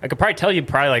remember I could probably tell you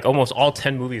like almost all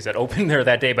 10 movies that opened there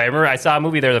that day. But I remember I saw a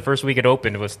movie there the first week it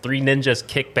opened. It was Three Ninjas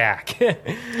Kick Back.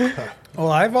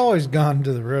 Well, I've always gone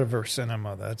to the River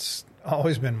Cinema. That's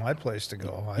always been my place to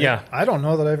go. I don't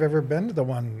know that I've ever been to the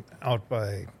one out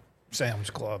by Sam's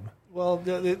Club. Well, the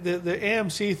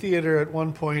AMC Theater at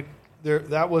one point,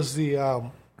 that was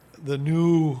the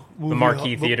new movie, the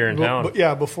marquee theater in town.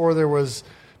 Yeah, before there was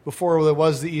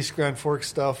the East Grand Forks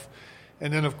stuff,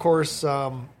 and then of course,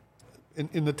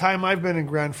 in the time I've been in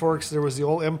Grand Forks, there was the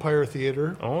old Empire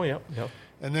Theater. Oh, yep.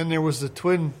 And then there was the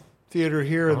Twin Theater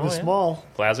here in this mall,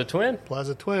 Plaza Twin,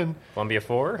 Columbia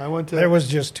 4. I went to. There was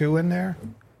just two in there.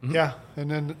 Mm-hmm. Yeah,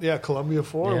 and then Columbia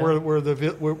 4, where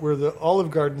the Olive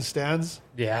Garden stands.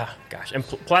 Yeah, gosh, and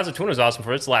Plaza Twin was awesome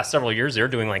for its last several years. They were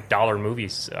doing like dollar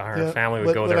movies. Our family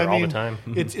would go there all the time.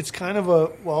 It's kind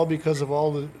of because of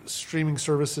all the streaming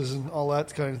services and all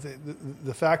that kind of thing.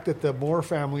 The fact that the Moore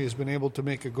family has been able to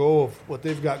make a go of what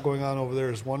they've got going on over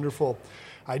there is wonderful.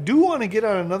 I do want to get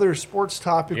on another sports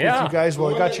topic with you guys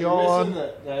while I got you all on.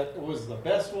 That was the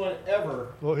best one ever.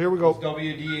 Well, here we go.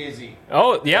 WDAZ.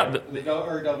 Oh, yeah.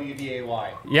 Or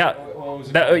WDAY. Yeah. What was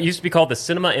it That called? used to be called the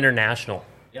Cinema International.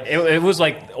 Yes. It was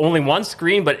like only one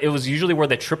screen, but it was usually where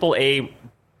the AAA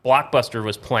Blockbuster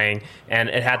was playing, and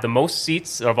it had the most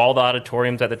seats of all the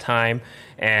auditoriums at the time.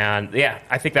 And yeah,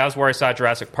 I think that was where I saw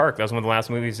Jurassic Park. That was one of the last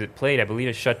movies it played. I believe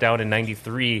it shut down in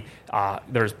 '93.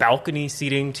 There's balcony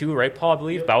seating too, right, Paul? I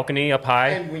believe balcony up high.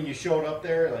 And when you showed up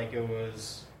there, like it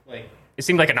was like it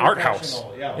seemed like an art house.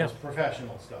 Yeah, it was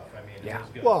professional stuff. I mean, it was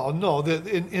good. Well, no,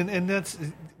 and that's,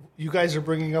 you guys are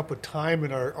bringing up a time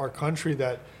in our country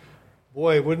that,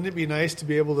 boy, wouldn't it be nice to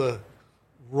be able to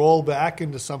roll back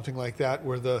into something like that,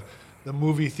 where the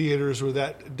movie theaters were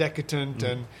that decadent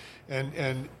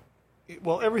and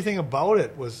everything about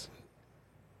it was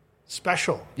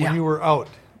special when you were out.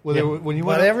 But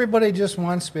everybody just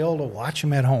wants to be able to watch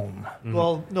them at home. Mm-hmm.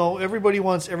 Well, no, everybody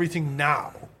wants everything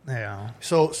now. Yeah.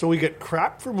 So we get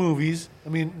crap for movies. I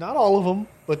mean, not all of them,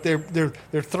 but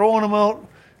they're throwing them out.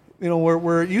 You know,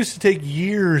 where it used to take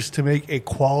years to make a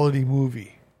quality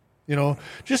movie. You know,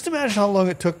 just imagine how long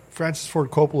it took Francis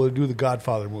Ford Coppola to do the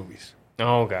Godfather movies.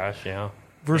 Oh gosh, yeah.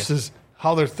 Versus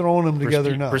how they're throwing them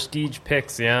together now. Prestige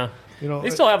picks, yeah. You know,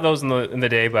 they still have those in the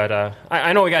day, but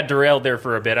I know we got derailed there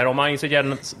for a bit. I don't mind. You said you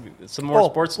had some more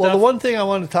sports stuff? Well, the one thing I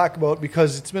wanted to talk about,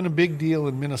 because it's been a big deal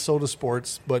in Minnesota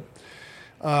sports, but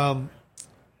the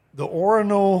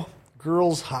Orono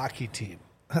girls hockey team.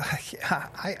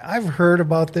 I've heard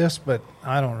about this, but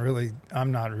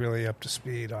I'm not really up to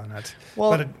speed on it.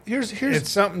 Well, but here's it's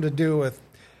something to do with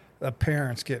the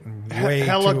parents getting way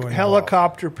too involved.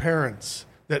 Helicopter parents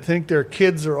that think their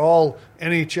kids are all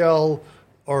NHL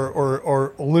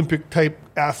or Olympic type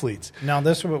athletes. Now,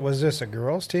 was this a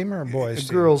girls' team or a boys' team?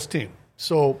 A girls' team.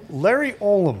 So Larry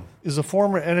Olam is a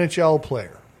former NHL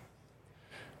player.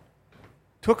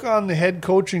 Took on the head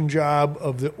coaching job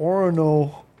of the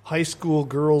Orono high school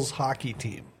girls hockey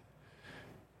team.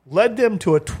 Led them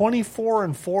to a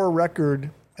 24-4 record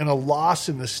and a loss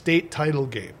in the state title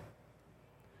game.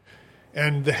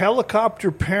 And the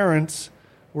helicopter parents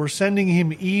were sending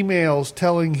him emails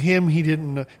telling him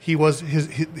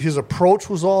his approach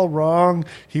was all wrong.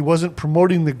 He wasn't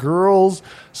promoting the girls.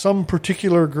 Some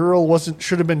particular girl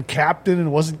should have been captain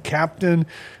and wasn't captain.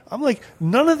 I'm like,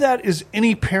 none of that is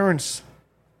any parent's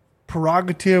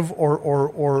prerogative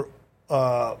or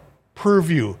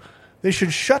purview. They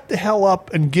should shut the hell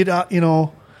up and get out. You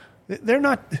know, they're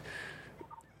not.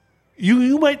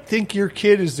 You might think your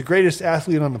kid is the greatest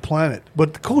athlete on the planet,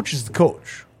 but the coach is the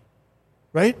coach,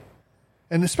 right?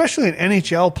 And especially an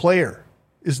NHL player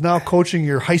is now coaching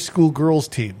your high school girls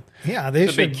team. Yeah, they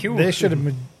should have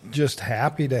been just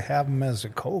happy to have him as a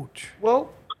coach.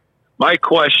 Well, my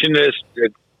question is,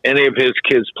 did any of his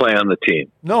kids play on the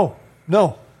team? No,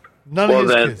 none of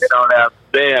his kids.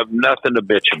 They have nothing to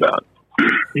bitch about.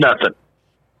 Nothing.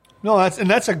 No,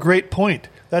 that's a great point.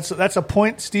 That's a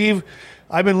point, Steve.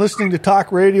 I've been listening to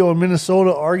talk radio in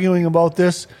Minnesota arguing about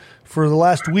this for the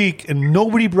last week, and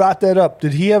nobody brought that up.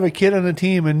 Did he have a kid on the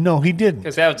team? And no, he didn't.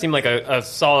 Because that would seem like a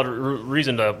solid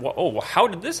reason to, how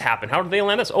did this happen? How did they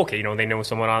land this? Okay, they know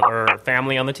someone or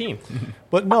family on the team.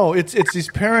 But no, it's these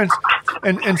parents.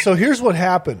 And so here's what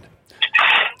happened.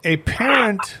 A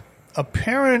parent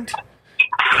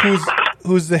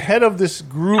who's the head of this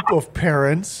group of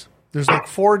parents there's like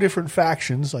 4 different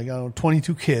factions, like, I don't know,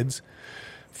 22 kids,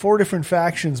 4 different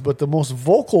factions, but the most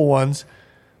vocal ones,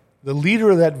 the leader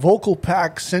of that vocal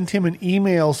pack sent him an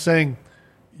email saying,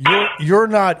 you're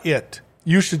not it.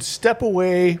 You should step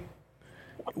away.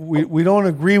 We don't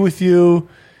agree with you.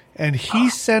 And he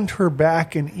sent her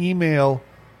back an email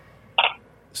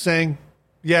saying,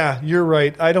 yeah, you're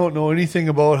right. I don't know anything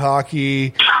about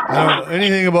hockey. I don't know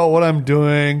anything about what I'm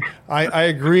doing. I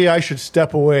agree I should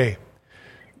step away.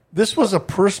 This was a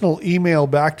personal email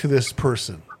back to this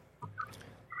person.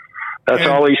 That's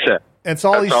all he said. That's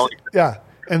all he said. Yeah.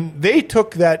 And they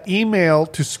took that email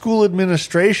to school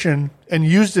administration and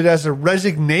used it as a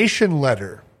resignation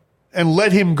letter and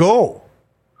let him go.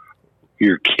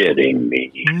 You're kidding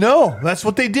me. No, that's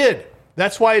what they did.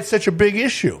 That's why it's such a big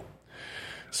issue.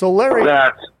 So Larry,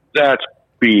 that's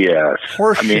BS.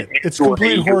 Horseshit. It's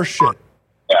complete horseshit.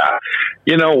 Yeah.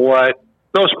 You know what?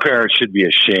 Those parents should be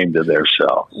ashamed of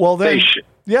themselves. Well, they should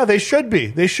be.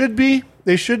 They should be.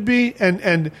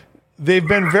 And they've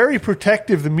been very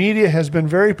protective. The media has been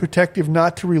very protective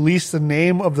not to release the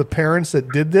name of the parents that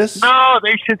did this. No,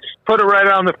 they should put it right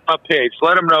on the front page.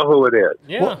 Let them know who it is.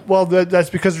 Yeah. Well, that's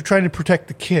because they're trying to protect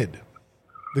the kid.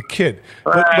 The kid.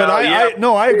 But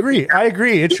I agree.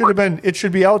 It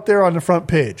should be out there on the front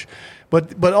page.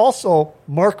 But also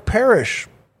Mark Parrish.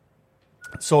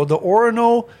 So the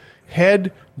Orono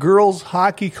head girls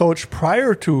hockey coach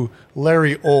prior to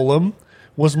Larry Olam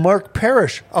was Mark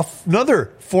Parrish,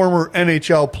 another former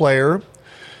NHL player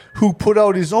who put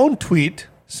out his own tweet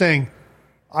saying,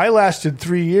 I lasted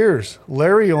 3 years.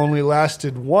 Larry only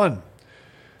lasted 1.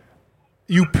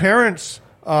 You parents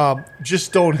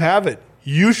just don't have it.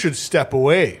 You should step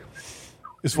away,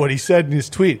 is what he said in his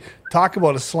tweet. Talk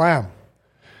about a slam.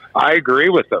 I agree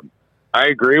with him.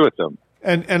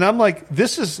 And I'm like,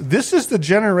 this is the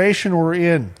generation we're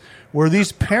in, where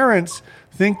these parents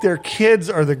think their kids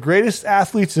are the greatest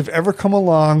athletes that have ever come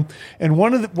along. And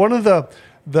one of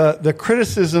the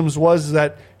criticisms was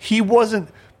that he wasn't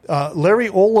Larry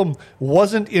Olam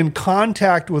wasn't in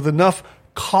contact with enough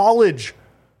college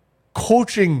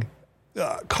coaching,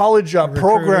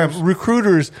 program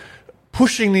recruiters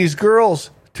pushing these girls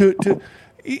to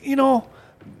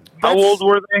How old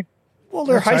were they? Well,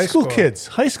 they're high school kids.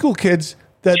 High school kids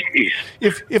that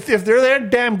if they're that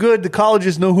damn good, the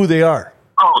colleges know who they are.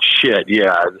 Oh shit!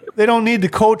 Yeah, they don't need the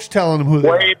coach telling them who they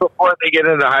are. Way before they get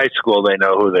into high school, they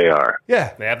know who they are.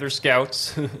 Yeah, they have their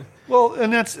scouts. Well,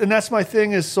 and that's my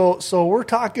thing is so we're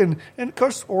talking, and of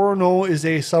course Orono is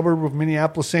a suburb of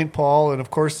Minneapolis, St. Paul, and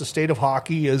of course the state of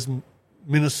hockey is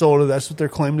Minnesota. That's what their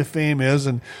claim to fame is,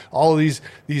 and all of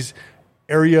these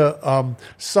area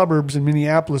suburbs in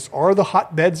Minneapolis are the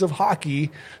hotbeds of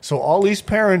hockey. So all these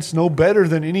parents know better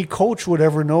than any coach would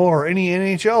ever know or any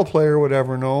NHL player would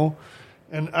ever know.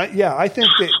 And I think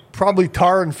they probably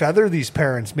tar and feather these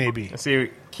parents maybe. I see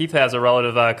Keith has a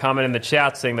relative comment in the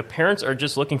chat saying the parents are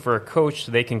just looking for a coach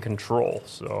they can control.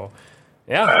 So,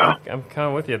 yeah, I'm kind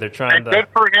of with you. They're trying to. Good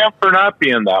for him for not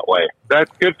being that way.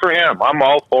 That's good for him. I'm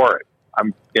all for it.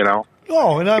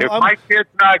 Oh, and if my kid's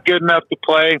not good enough to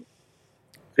play,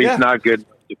 he's not good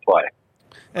enough to play.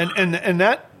 And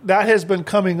that has been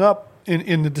coming up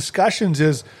in the discussions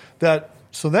is that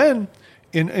so then.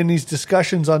 In these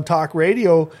discussions on talk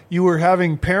radio, you were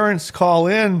having parents call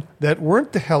in that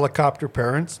weren't the helicopter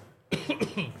parents,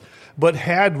 but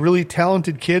had really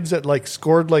talented kids that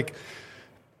scored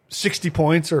 60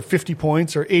 points or 50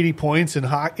 points or 80 points in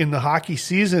the hockey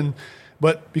season.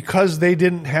 But because they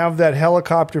didn't have that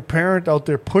helicopter parent out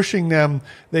there pushing them,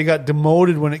 they got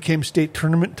demoted when it came state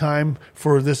tournament time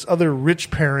for this other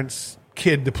rich parent's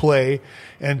kid to play.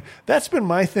 And that's been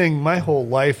my thing my whole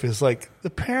life is the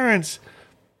parents.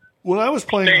 When I was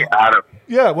playing,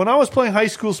 when I was playing high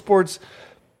school sports,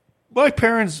 my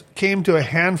parents came to a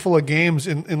handful of games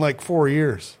in 4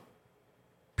 years.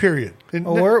 Period.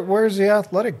 Where's the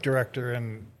athletic director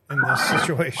in this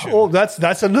situation? Oh,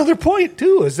 that's another point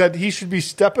too. Is that he should be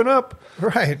stepping up,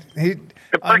 right?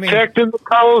 Protecting the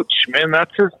coach, man.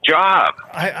 That's his job.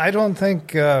 I don't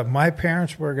think my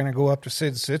parents were going to go up to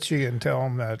Sid Cichy and tell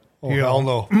him that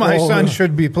my son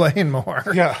should be playing more.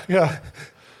 Yeah.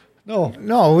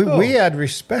 No, we had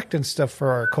respect and stuff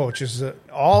for our coaches.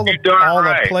 All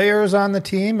the players on the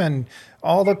team and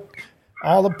all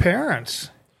the parents.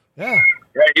 Yeah,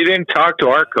 you didn't talk to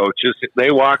our coaches.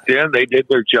 They walked in, they did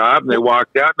their job, and they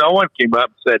walked out. No one came up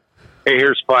and said, "Hey,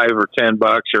 here's $5 or $10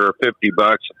 or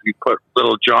 $50 if you put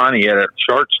little Johnny in at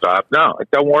shortstop." No, it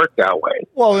don't work that way.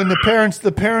 Well, and the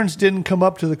parents didn't come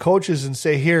up to the coaches and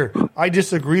say, "Here, I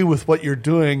disagree with what you're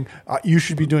doing. You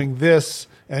should be doing this."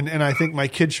 And I think my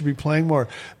kids should be playing more.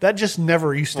 That just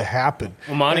never used to happen.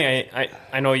 Well, Monty,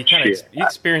 I know you kind of you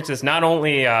experienced this not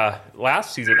only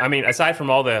last season. I mean, aside from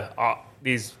all the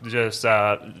these just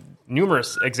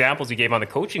numerous examples you gave on the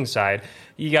coaching side,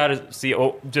 you got to see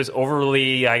just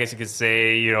overly, I guess you could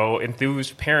say,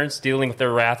 enthused parents dealing with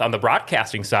their wrath on the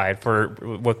broadcasting side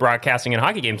with broadcasting and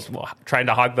hockey games, trying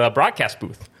to hog the broadcast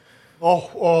booth.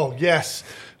 Oh, yes.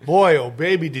 Boy, oh,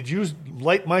 baby, did you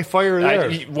light my fire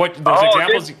there?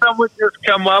 Examples? Did someone just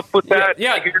come up with that?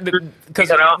 Yeah,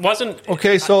 because it wasn't...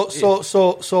 Okay, so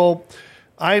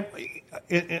I...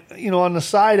 on the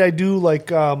side, I do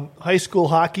like high school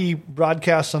hockey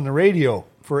broadcasts on the radio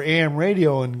for AM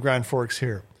radio in Grand Forks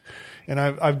here. And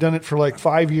I've done it for like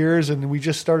 5 years, and we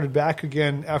just started back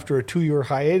again after a 2-year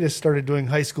hiatus, started doing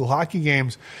high school hockey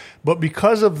games. But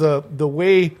because of the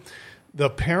way the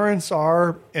parents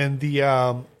are and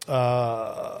the...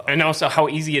 and also how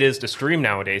easy it is to stream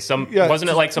nowadays. Wasn't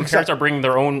it like some parents are bringing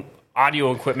their own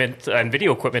audio equipment and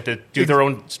video equipment to do their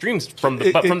own streams from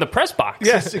the press box?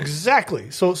 Yes,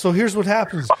 exactly. So here's what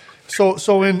happens.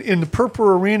 So in the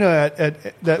Purpur Arena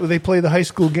at that they play the high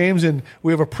school games in,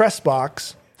 we have a press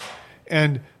box,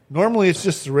 and normally it's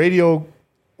just the radio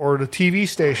or the TV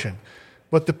station.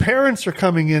 But the parents are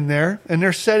coming in there and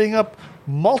they're setting up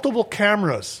multiple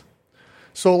cameras.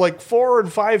 So like 4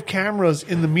 and 5 cameras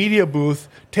in the media booth,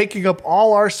 taking up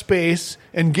all our space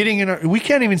and getting in. We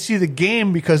can't even see the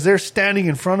game because they're standing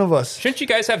in front of us. Shouldn't you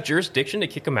guys have jurisdiction to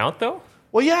kick them out, though?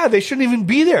 Well, yeah, they shouldn't even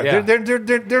be there. Yeah.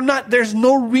 They're not. There's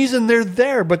no reason they're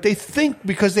there, but they think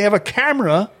because they have a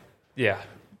camera,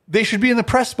 they should be in the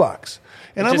press box.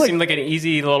 And it I'm just seemed like an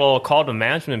easy little call to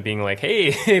management, being like,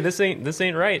 "Hey, this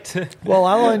ain't right." Well,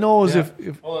 all I know is if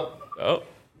I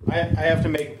have to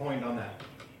make a point on that.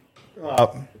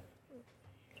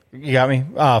 You got me?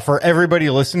 For everybody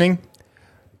listening,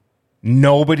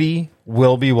 nobody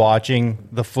will be watching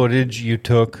the footage you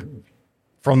took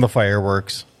from the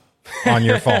fireworks on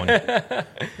your phone.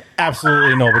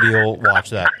 Absolutely nobody will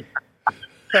watch that.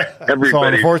 So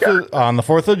on the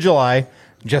 4th of July,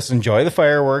 just enjoy the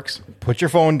fireworks, put your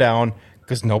phone down,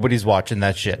 because nobody's watching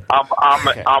that shit. I'm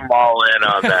all in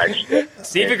on that shit.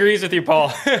 Steve agrees with you,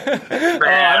 Paul.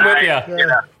 I'm with you.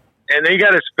 Yeah. And they got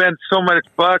to spend so much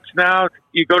bucks now.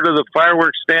 You go to the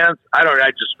fireworks stands. I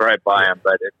just drive by them,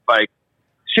 but it's like,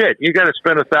 shit, you got to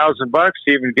spend $1,000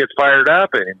 to even get fired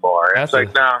up anymore. It's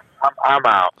like, no, I'm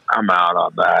out. I'm out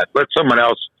on that. Let someone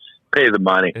else pay the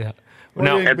money. Yeah.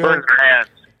 And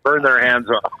burn their hands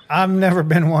off. I've never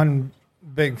been one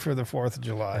big for the 4th of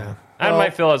July. Yeah. I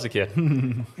might feel as a kid.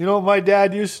 My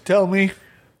dad used to tell me,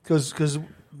 because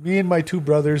me and my 2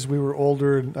 brothers, we were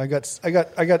older, and I got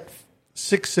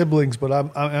 6 siblings, but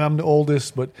I'm the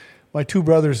oldest. But my 2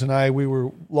 brothers and we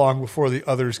were long before the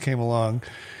others came along,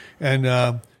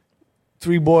 and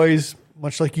 3 boys,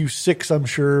 much like you 6, I'm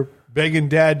sure, begging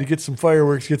Dad to get some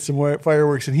fireworks.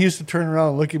 And he used to turn around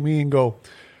and look at me and go,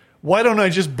 "Why don't I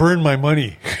just burn my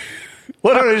money?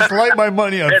 Why don't I just light my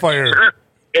money on fire?"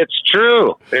 It's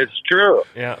true. It's true.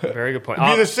 Yeah, very good point.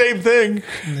 It'd be the same thing.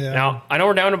 Yeah. Now, I know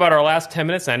we're down to about our last 10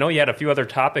 minutes. I know you had a few other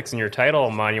topics in your title,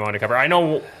 Mon, you wanted to cover. I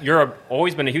know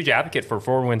always been a huge advocate for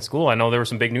Four Winds School. I know there was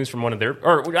some big news from one of their...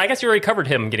 Or I guess you already covered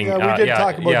him getting... Yeah, we did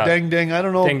talk about Deng. I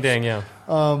don't know. Deng, yeah.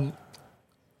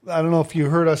 I don't know if you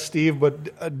heard us, Steve, but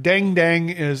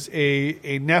Deng is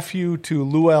a nephew to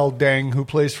Luel Deng, who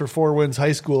plays for Four Winds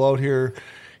High School out here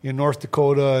in North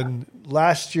Dakota. And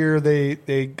last year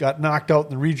they got knocked out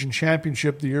in the region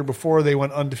championship. The year before they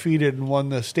went undefeated and won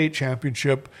the state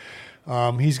championship.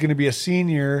 He's going to be a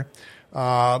senior.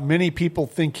 Many people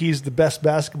think he's the best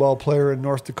basketball player in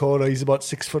North Dakota. He's about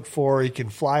 6'4". He can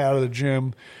fly out of the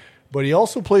gym, but he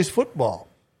also plays football.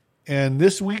 And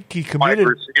this week he committed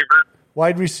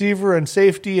wide receiver and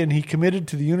safety, and he committed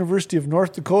to the University of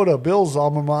North Dakota, Bill's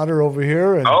alma mater over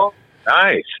here. And,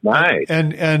 nice.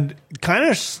 And kind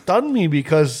of stunned me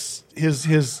because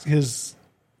his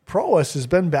prowess has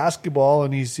been basketball,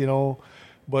 and he's,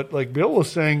 but like Bill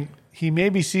was saying, he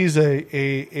maybe sees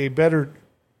a better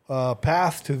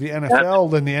path to the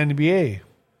NFL than the NBA.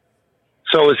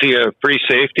 So is he a free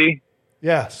safety?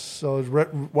 Yes. So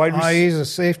wide receiver. He's a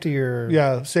safety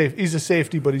safe. He's a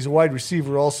safety, but he's a wide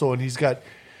receiver also, and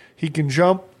he can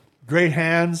jump, great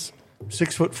hands,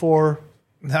 6'4".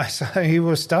 He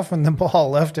was stuffing the ball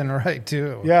left and right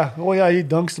too. Yeah. Oh yeah, he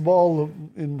dunks the ball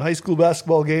in high school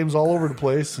basketball games all over the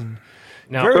place. And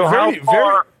now, go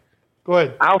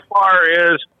ahead. How far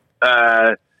is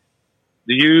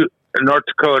North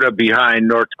Dakota behind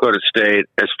North Dakota State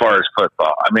as far as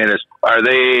football? I mean, are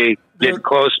they getting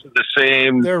close to the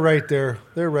same? They're right there.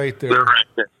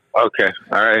 Okay,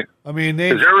 all right. I mean,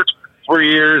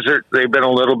 3 years they've been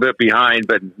a little bit behind,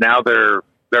 but now they're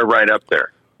right up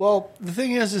there. Well, the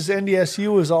thing is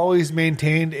NDSU has always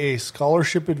maintained a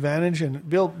scholarship advantage, and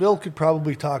Bill could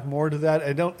probably talk more to that.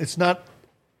 It's not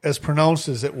as pronounced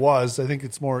as it was. I think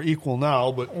it's more equal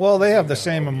now. But they have the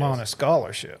same amount of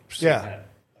scholarships. Yeah,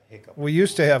 we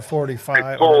used to have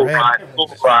 45 full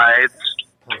rides.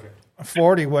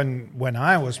 40 when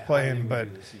I was playing, but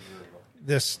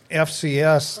this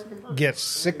FCS gets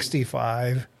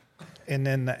 65, and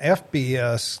then the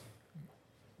FBS,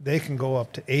 they can go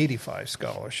up to 85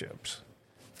 scholarships.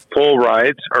 Full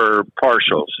rides or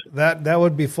partials? That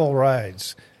would be full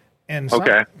rides. And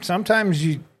sometimes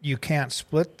you can't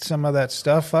split some of that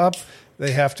stuff up.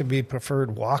 They have to be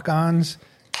preferred walk-ons.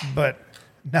 But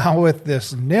now with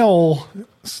this nil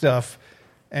stuff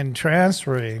and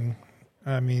transferring,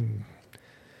 I mean,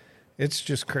 it's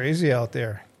just crazy out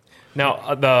there.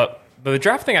 Now, the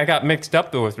draft thing I got mixed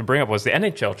up with to bring up was the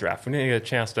NHL draft. We didn't get a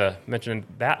chance to mention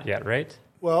that yet, right?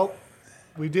 Well,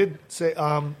 we did say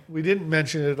we didn't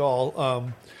mention it at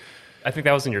all. I think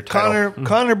that was in your title.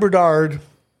 Connor Bedard,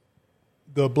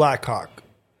 the Blackhawk.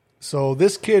 So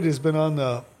this kid has been on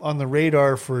the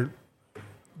radar for,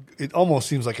 it almost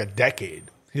seems like a decade.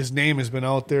 His name has been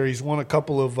out there. He's won a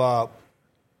couple of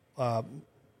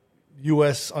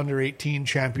U.S. under-18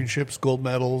 championships, gold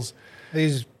medals.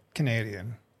 He's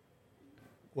Canadian.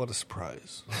 What a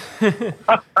surprise.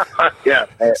 Yeah.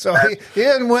 So he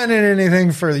didn't win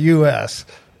anything for the U.S.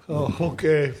 Oh,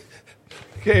 okay.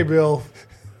 Okay, Bill.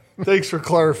 Thanks for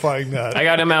clarifying that. I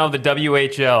got him out of the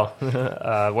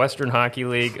WHL, Western Hockey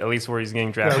League, at least where he's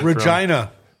getting drafted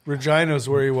Regina. From. Regina's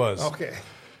where he was. Okay.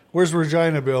 Where's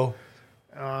Regina, Bill?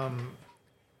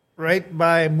 Right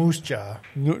by Moose Jaw.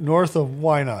 North of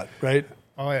Wynot, right?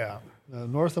 Oh, yeah.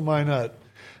 North of Wynot.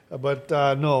 But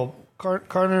no,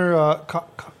 Connor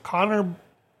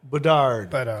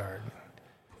Bedard.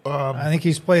 I think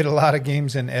he's played a lot of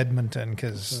games in Edmonton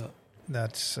because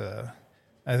that's,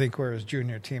 I think, where his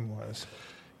junior team was.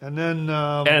 And then,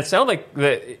 and it sounded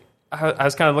like I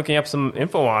was kind of looking up some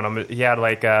info on him. He had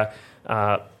like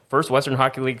first Western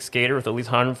Hockey League skater with at least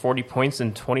 140 points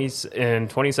in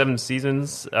 27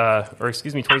 seasons,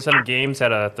 27 games.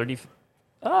 Had a 30.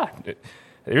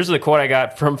 Here's the quote I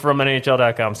got from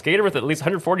NHL.com. Skater with at least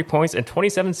 140 points in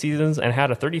 27 seasons and had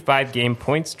a 35-game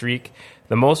point streak,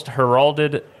 the most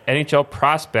heralded NHL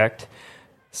prospect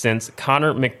since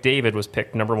Connor McDavid was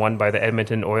picked number 1 by the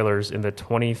Edmonton Oilers in the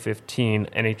 2015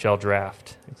 NHL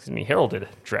draft. Heralded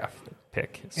draft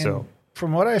pick. And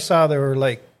from what I saw, there were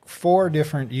like 4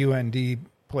 different UND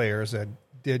players that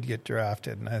did get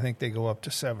drafted, and I think they go up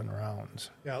to 7 rounds.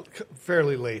 Yeah,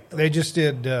 fairly late, though. They just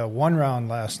did 1 round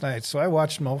last night, so I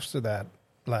watched most of that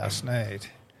last night.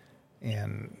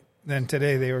 And then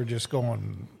today they were just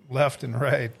going left and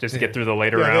right. Just to get through the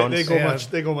later rounds?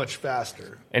 They go much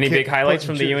faster. Any big highlights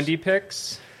from the UND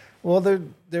picks? Well,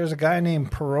 there's a guy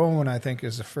named Perone, I think,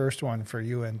 is the first one for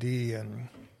UND, and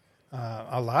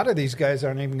a lot of these guys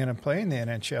aren't even going to play in the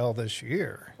NHL this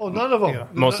year. Oh, none of them. Yeah.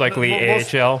 Most likely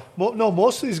AHL?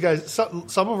 Most of these guys, some of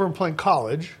them are playing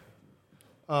college.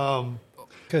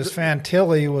 Because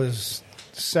Fantilli was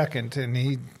second, and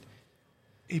he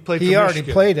played. He already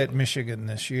played at Michigan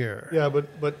this year. Yeah,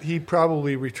 but he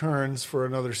probably returns for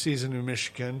another season in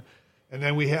Michigan. And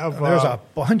then we have there's a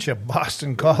bunch of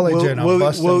Boston College and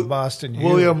a Boston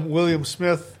U. William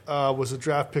Smith was a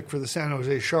draft pick for the San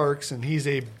Jose Sharks, and he's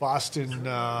a Boston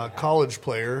college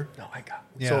player. Oh my God!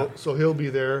 Yeah. So he'll be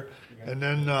there. And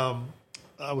then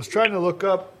I was trying to look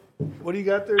up. What do you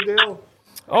got there, Dale?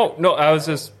 Oh no, I was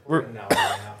just.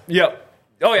 Yeah.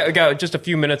 Oh yeah, I got just a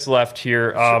few minutes left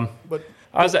here. But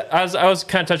I was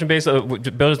kind of touching base.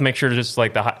 Bill, just make sure to just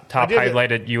like the top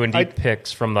highlighted UND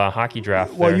picks from the hockey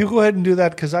draft. Well, you go ahead and do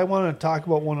that because I want to talk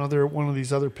about one of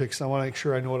these other picks. I want to make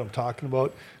sure I know what I'm talking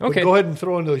about. Okay, but go ahead and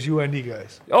throw in those UND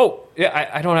guys. Oh yeah,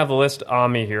 I don't have the list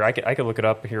on me here. I could look it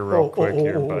up here real quick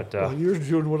here. But well, you're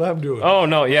doing what I'm doing. Oh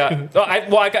no, yeah.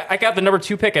 I got the number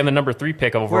 2 pick and the number 3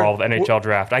 pick overall of the NHL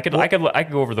draft. I could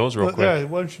go over those real quick. Yeah,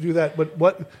 why don't you do that?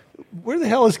 But where the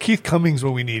hell is Keith Cummings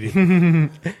when we need him?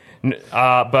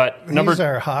 But he's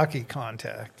our hockey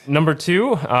contact. Number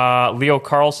 2, Leo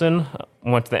Carlson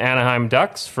went to the Anaheim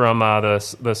Ducks from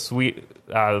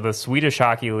the Swedish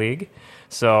Hockey League.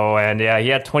 So he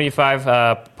had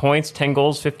 25 points, 10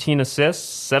 goals, 15 assists,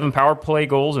 7 power play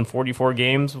goals in 44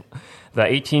 games. The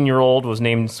 18-year-old was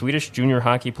named Swedish Junior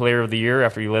Hockey Player of the Year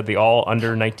after he led the all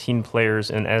under 19 players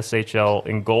in SHL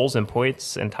in goals and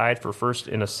points and tied for first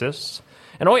in assists.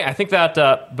 And I think that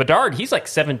Bedard, he's like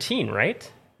 17, right?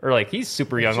 Or like he's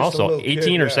super young also,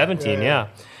 18 or 17, yeah.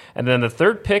 And then the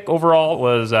third pick overall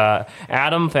was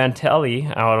Adam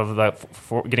Fantelli out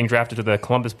of getting drafted to the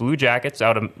Columbus Blue Jackets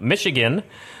out of Michigan,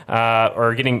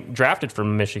 or getting drafted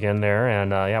from Michigan there,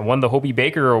 and won the Hobie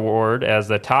Baker Award as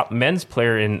the top men's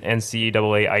player in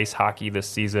NCAA ice hockey this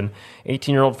season.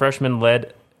 18-year-old freshman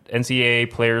led NCAA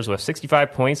players with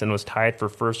 65 points and was tied for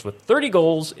first with 30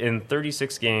 goals in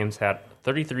 36 games. Had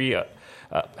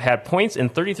points in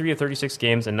 33 of 36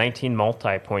 games and 19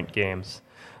 multi-point games.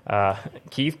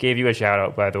 Keith gave you a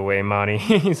shout-out, by the way, Monty.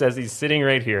 He says he's sitting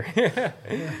right here.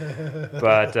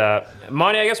 But,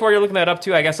 Monty, I guess while you're looking that up,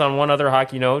 too, I guess on one other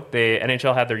hockey note, the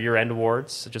NHL had their year-end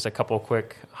awards, just a couple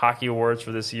quick hockey awards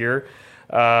for this year.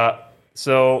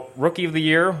 So, Rookie of the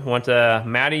Year went to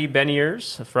Matty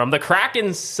Beniers from the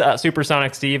Kraken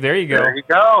Supersonic, Steve. There you go.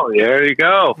 There you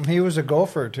go. He was a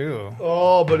gopher, too.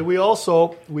 Oh, but we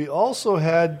also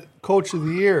had Coach of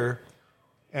the Year,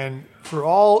 and for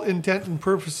all intent and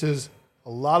purposes, a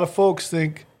lot of folks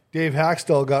think Dave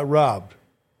Haxtell got robbed.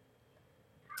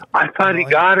 I thought he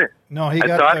got it. No, he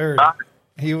got third.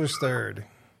 He was third.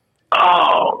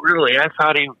 Oh, really? I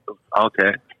thought he...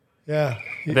 Okay. Yeah.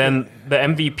 Then the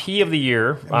MVP of the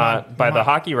year by the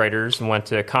hockey writers went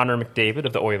to Connor McDavid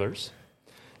of the Oilers.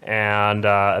 And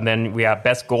then we have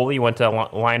best goalie went to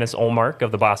Linus Ullmark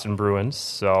of the Boston Bruins.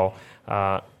 So,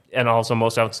 and also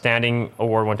most outstanding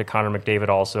award went to Connor McDavid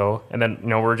also. And then,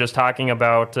 we're just talking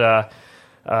about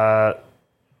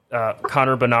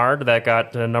Connor Bedard that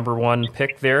got the number one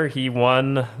pick there. He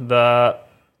won the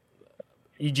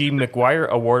E.G. McGuire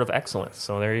Award of Excellence.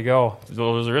 So there you go.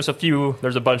 There's just a few.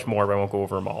 There's a bunch more, but I won't go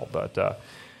over them all. But,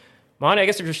 Monty, I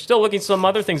guess if you're still looking some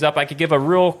other things up, I could give a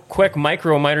real quick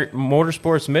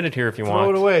motorsports minute here if you want. Throw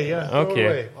it away, yeah. Okay. Throw it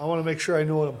away. I want to make sure I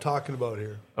know what I'm talking about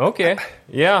here. Okay.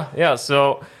 Yeah.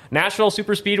 So National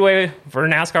Super Speedway for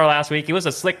NASCAR last week. It was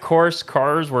a slick course.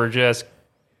 Cars were just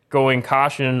going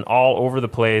caution all over the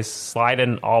place,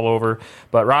 sliding all over.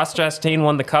 But Ross Chastain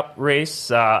won the Cup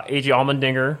race. A.J.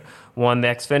 Allmendinger won the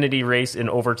Xfinity race in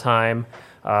overtime.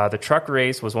 The truck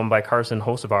race was won by Carson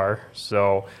Hocevar.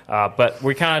 So, but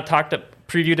we kind of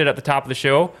previewed it at the top of the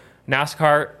show.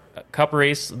 NASCAR Cup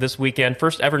race this weekend,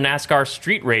 first ever NASCAR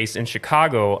street race in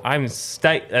Chicago. I'm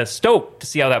stoked to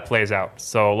see how that plays out.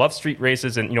 So, love street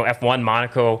races and F1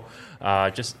 Monaco.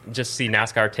 Just see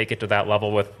NASCAR take it to that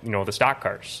level with the stock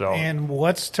cars. So, and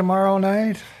what's tomorrow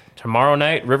night? Tomorrow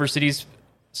night, River City's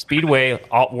Speedway,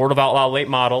 World of Outlaw late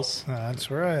models.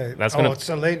 That's right. It's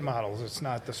the late models. It's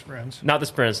not the sprints. Not the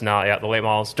sprints, no. Yeah, the late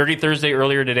models. Dirty Thursday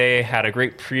earlier today had a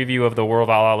great preview of the World of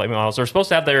Outlaw late models. They're supposed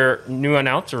to have their new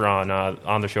announcer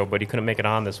on the show, but he couldn't make it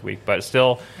on this week. But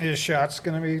still, his shot's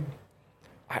going to be.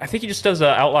 I think he just does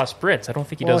Outlaw sprints. I don't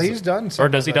think he does. Well, he's done some. Or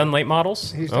does he done late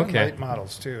models? He's done late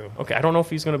models too. Okay, I don't know if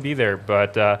he's going to be there,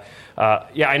 but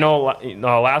I know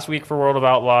last week for World of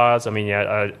Outlaws. I mean,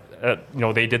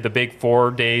 they did the big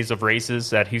 4 days of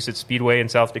races at Huset Speedway in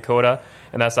South Dakota,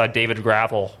 and that's David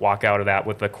Gravel walk out of that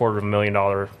with a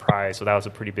 $250,000 prize. So that was a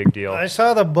pretty big deal. I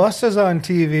saw the buses on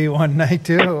TV one night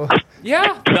too.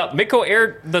 Yeah, Midco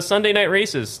aired the Sunday night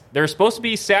races. They're supposed to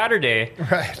be Saturday,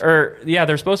 right?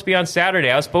 They're supposed to be on Saturday.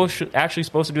 I was actually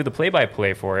supposed to do the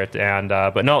play-by-play for it, and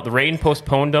but no, the rain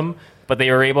postponed them. But they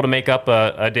were able to make up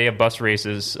a day of bus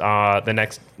races the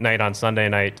next night on Sunday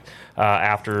night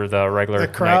after the regular the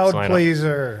crowd night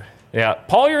pleaser. Yeah,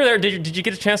 Paul, you were there. Did you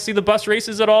get a chance to see the bus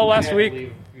races at all last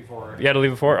week? You had to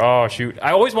leave before. Oh shoot!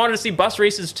 I always wanted to see bus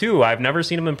races too. I've never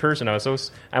seen them in person. I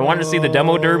wanted to see the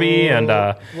demo derby and.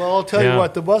 Well, I'll tell you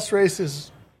what, the bus races.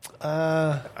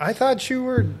 I thought you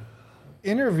were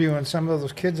interviewing some of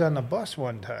those kids on the bus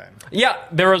one time. Yeah,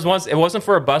 there was once. It wasn't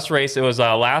for a bus race. It was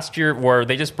last year where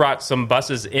they just brought some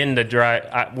buses in to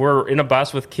drive. We're in a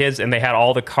bus with kids, and they had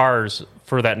all the cars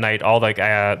for that night. All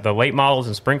the late models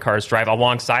and sprint cars drive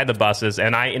alongside the buses,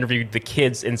 and I interviewed the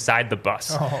kids inside the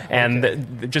bus,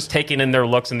 and just taking in their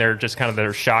looks and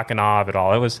their shock and awe of it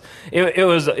all. It was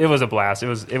a blast.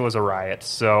 It was a riot.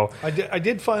 So I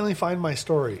did finally find my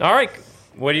story. All right.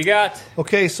 What do you got?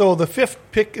 Okay, so the 5th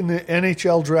pick in the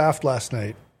NHL draft last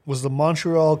night was the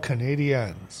Montreal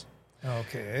Canadiens.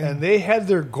 Okay. And they had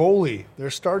their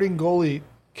starting goalie,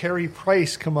 Carey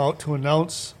Price, come out to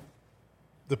announce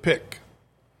the pick.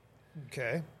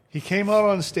 Okay. He came out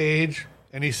on stage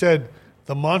and he said,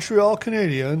 the Montreal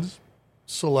Canadiens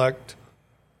select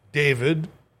David,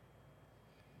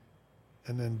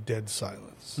 and then dead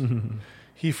silence.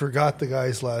 He forgot the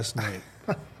guy's last name.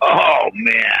 Oh,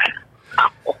 man.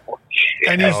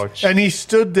 And he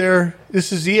stood there.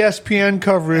 This is ESPN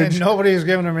coverage. And nobody's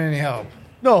giving him any help.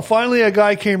 No, finally a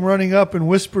guy came running up and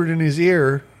whispered in his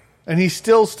ear, and he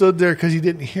still stood there because he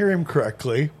didn't hear him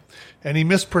correctly, and he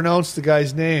mispronounced the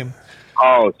guy's name.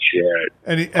 Oh, shit.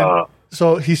 And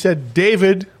so he said,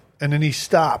 David, and then he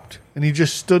stopped, and he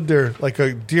just stood there like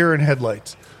a deer in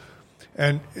headlights.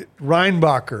 And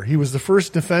Reinbacher, he was the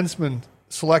first defenseman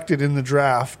selected in the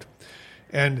draft.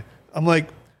 And I'm like,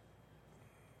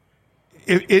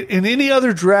 in any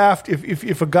other draft,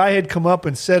 if a guy had come up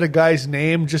and said a guy's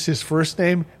name, just his first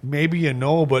name, maybe you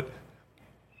know, but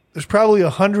there's probably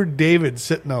 100 Davids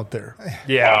sitting out there.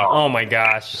 Yeah. Oh my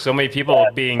gosh. So many people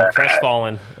being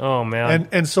crestfallen. Oh man.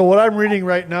 And so what I'm reading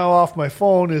right now off my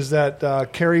phone is that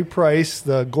Carey Price,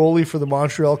 the goalie for the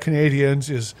Montreal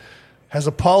Canadiens, has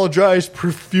apologized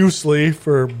profusely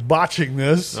for botching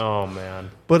this. Oh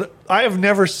man. But I have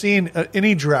never seen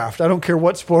any draft. I don't care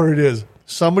what sport it is.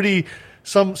 Somebody,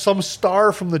 some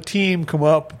star from the team come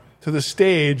up to the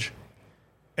stage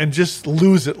and just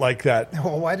lose it like that.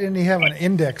 Well, why didn't he have an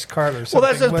index card or something?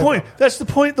 Well, that's the point. That's the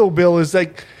point, though, Bill. Is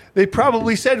like they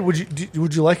probably said,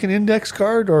 "Would you like an index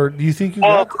card, or do you think you?"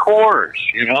 Of course,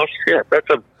 shit. That's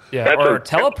a or a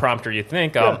teleprompter. You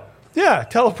think? Yeah,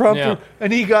 teleprompter. Yeah.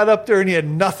 And he got up there and he had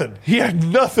nothing.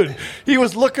 He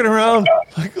was looking around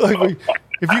like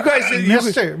if you guys,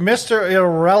 Mr.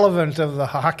 Irrelevant of the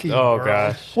hockey. Oh world.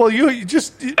 gosh. Well, you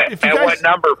just if you and guys what,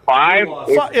 number 5?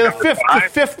 the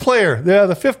fifth player. Yeah,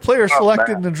 the fifth player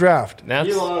selected in the draft.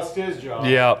 He lost his job.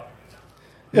 Yeah.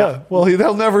 Yeah. Well,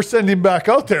 they'll never send him back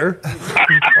out there.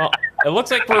 Well, it looks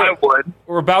like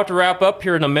we're about to wrap up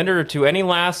here in a minute or two. Any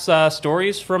last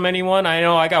stories from anyone? I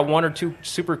know I got one or two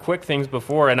super quick things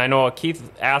before, and I know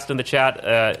Keith asked in the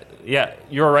chat. Yeah,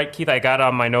 you're right, Keith. I got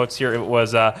on my notes here. It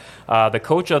was the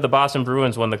coach of the Boston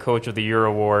Bruins won the Coach of the Year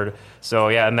award. So,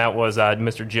 yeah, and that was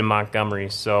Mr. Jim Montgomery.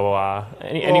 So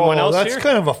anyone else that's here?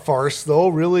 kind of a farce, though,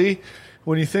 really,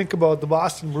 when you think about the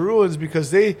Boston Bruins,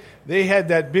 because they had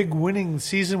that big winning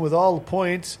season with all the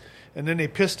points, and then they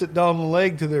pissed it down the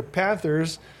leg to their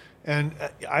Panthers. And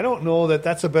I don't know that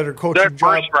that's a better coaching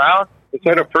job. First round? Is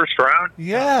that a first round?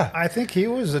 Yeah. I think he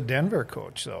was a Denver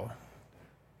coach, though.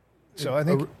 So I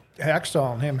think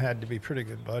Hackstall and him had to be pretty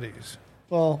good buddies.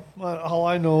 Well, all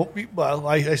I know,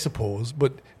 I suppose,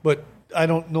 but I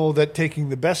don't know that taking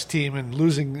the best team and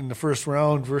losing in the first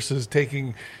round versus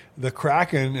taking the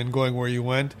Kraken and going where you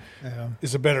went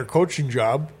is a better coaching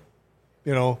job.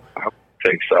 I don't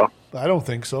think so. I don't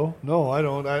think so. No, I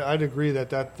don't. I'd agree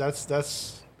that's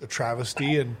a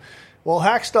travesty. And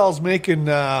Hackstall's making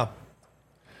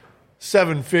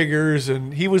 7 figures,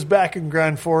 and he was back in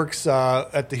Grand Forks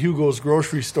at the Hugo's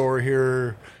grocery store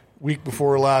here week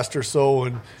before last or so,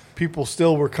 and people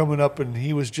still were coming up, and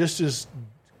he was just as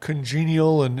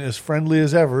congenial and as friendly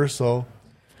as ever. So.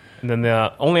 And then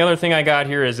the only other thing I got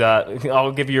here is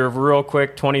I'll give you a real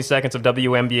quick 20 seconds of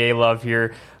WNBA love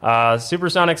here.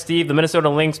 Supersonic Steve, the Minnesota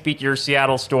Lynx beat your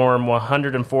Seattle Storm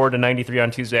 104-93 on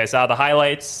Tuesday. I saw the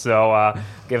highlights, so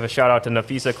give a shout-out to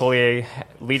Nafisa Collier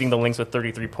leading the Lynx with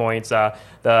 33 points. They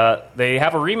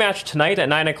have a rematch tonight at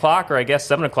 9 o'clock, or I guess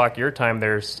 7 o'clock your time.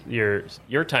 There's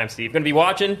your time, Steve. Going to be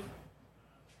watching?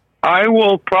 I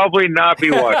will probably not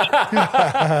be watching.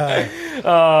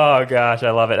 Oh gosh, I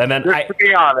love it. And then, to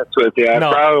be honest with you, I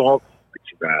probably won't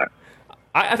watch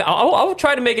that. I'll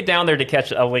try to make it down there to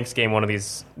catch a Lynx game one of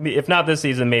these. If not this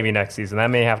season, maybe next season.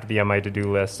 That may have to be on my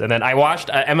to-do list. And then I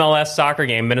watched an MLS soccer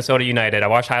game, Minnesota United. I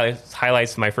watched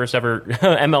highlights of my first ever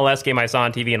MLS game I saw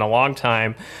on TV in a long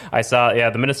time. I saw,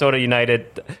 the Minnesota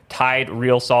United tied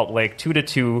Real Salt Lake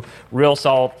 2-2. Real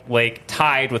Salt Lake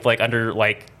tied with under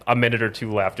a minute or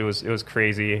two left. It was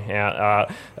crazy.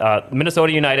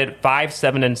 Minnesota United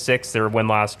 5-7-6. Their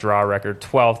win-loss draw record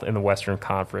 12th in the Western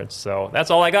Conference. So that's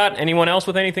all I got. Anyone else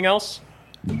with anything else?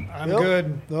 I'm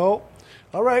good. No.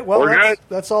 All right. Well,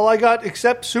 that's all I got.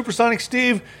 Except Supersonic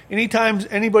Steve. Anytime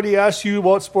anybody asks you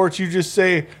about sports, you just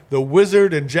say the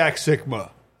Wizard and Jack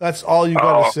Sikma. That's all you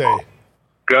got to say.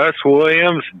 Gus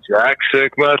Williams, Jack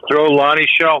Sikma. Throw Lonnie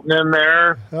Shelton in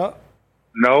there.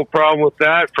 No problem with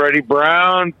that. Freddie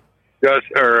Brown, Gus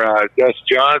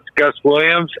Johns, Gus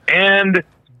Williams, and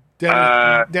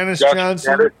Dennis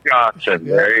Johnson. Dennis Johnson.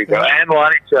 Yeah, there you go. And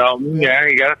Lonnie Shelton. Yeah,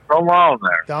 you got to throw them all in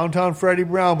there. Downtown Freddie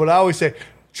Brown, but I always say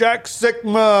Jack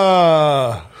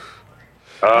Sikma.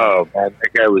 Oh, man,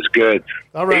 that guy was good.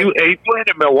 All right. He played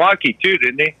in Milwaukee, too,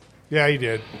 didn't he? Yeah, he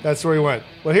did. That's where he went.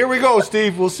 Well, here we go,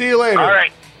 Steve. We'll see you later. All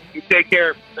right. You take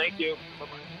care. Thank you.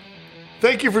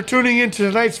 Thank you for tuning in to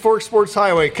tonight's Forks Sports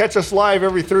Highway. Catch us live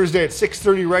every Thursday at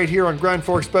 6:30 right here on Grand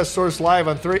Forks Best Source Live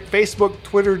on Facebook,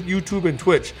 Twitter, YouTube, and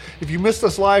Twitch. If you missed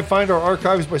us live, find our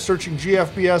archives by searching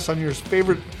GFBS on your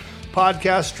favorite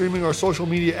podcast, streaming, or social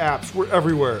media apps. We're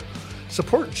everywhere.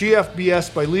 Support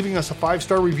GFBS by leaving us a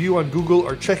 5-star review on Google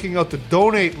or checking out the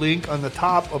donate link on the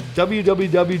top of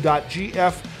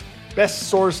www.gfbs.com.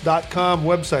 bestsource.com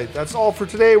website. That's all for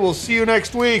today. We'll see you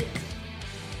next week.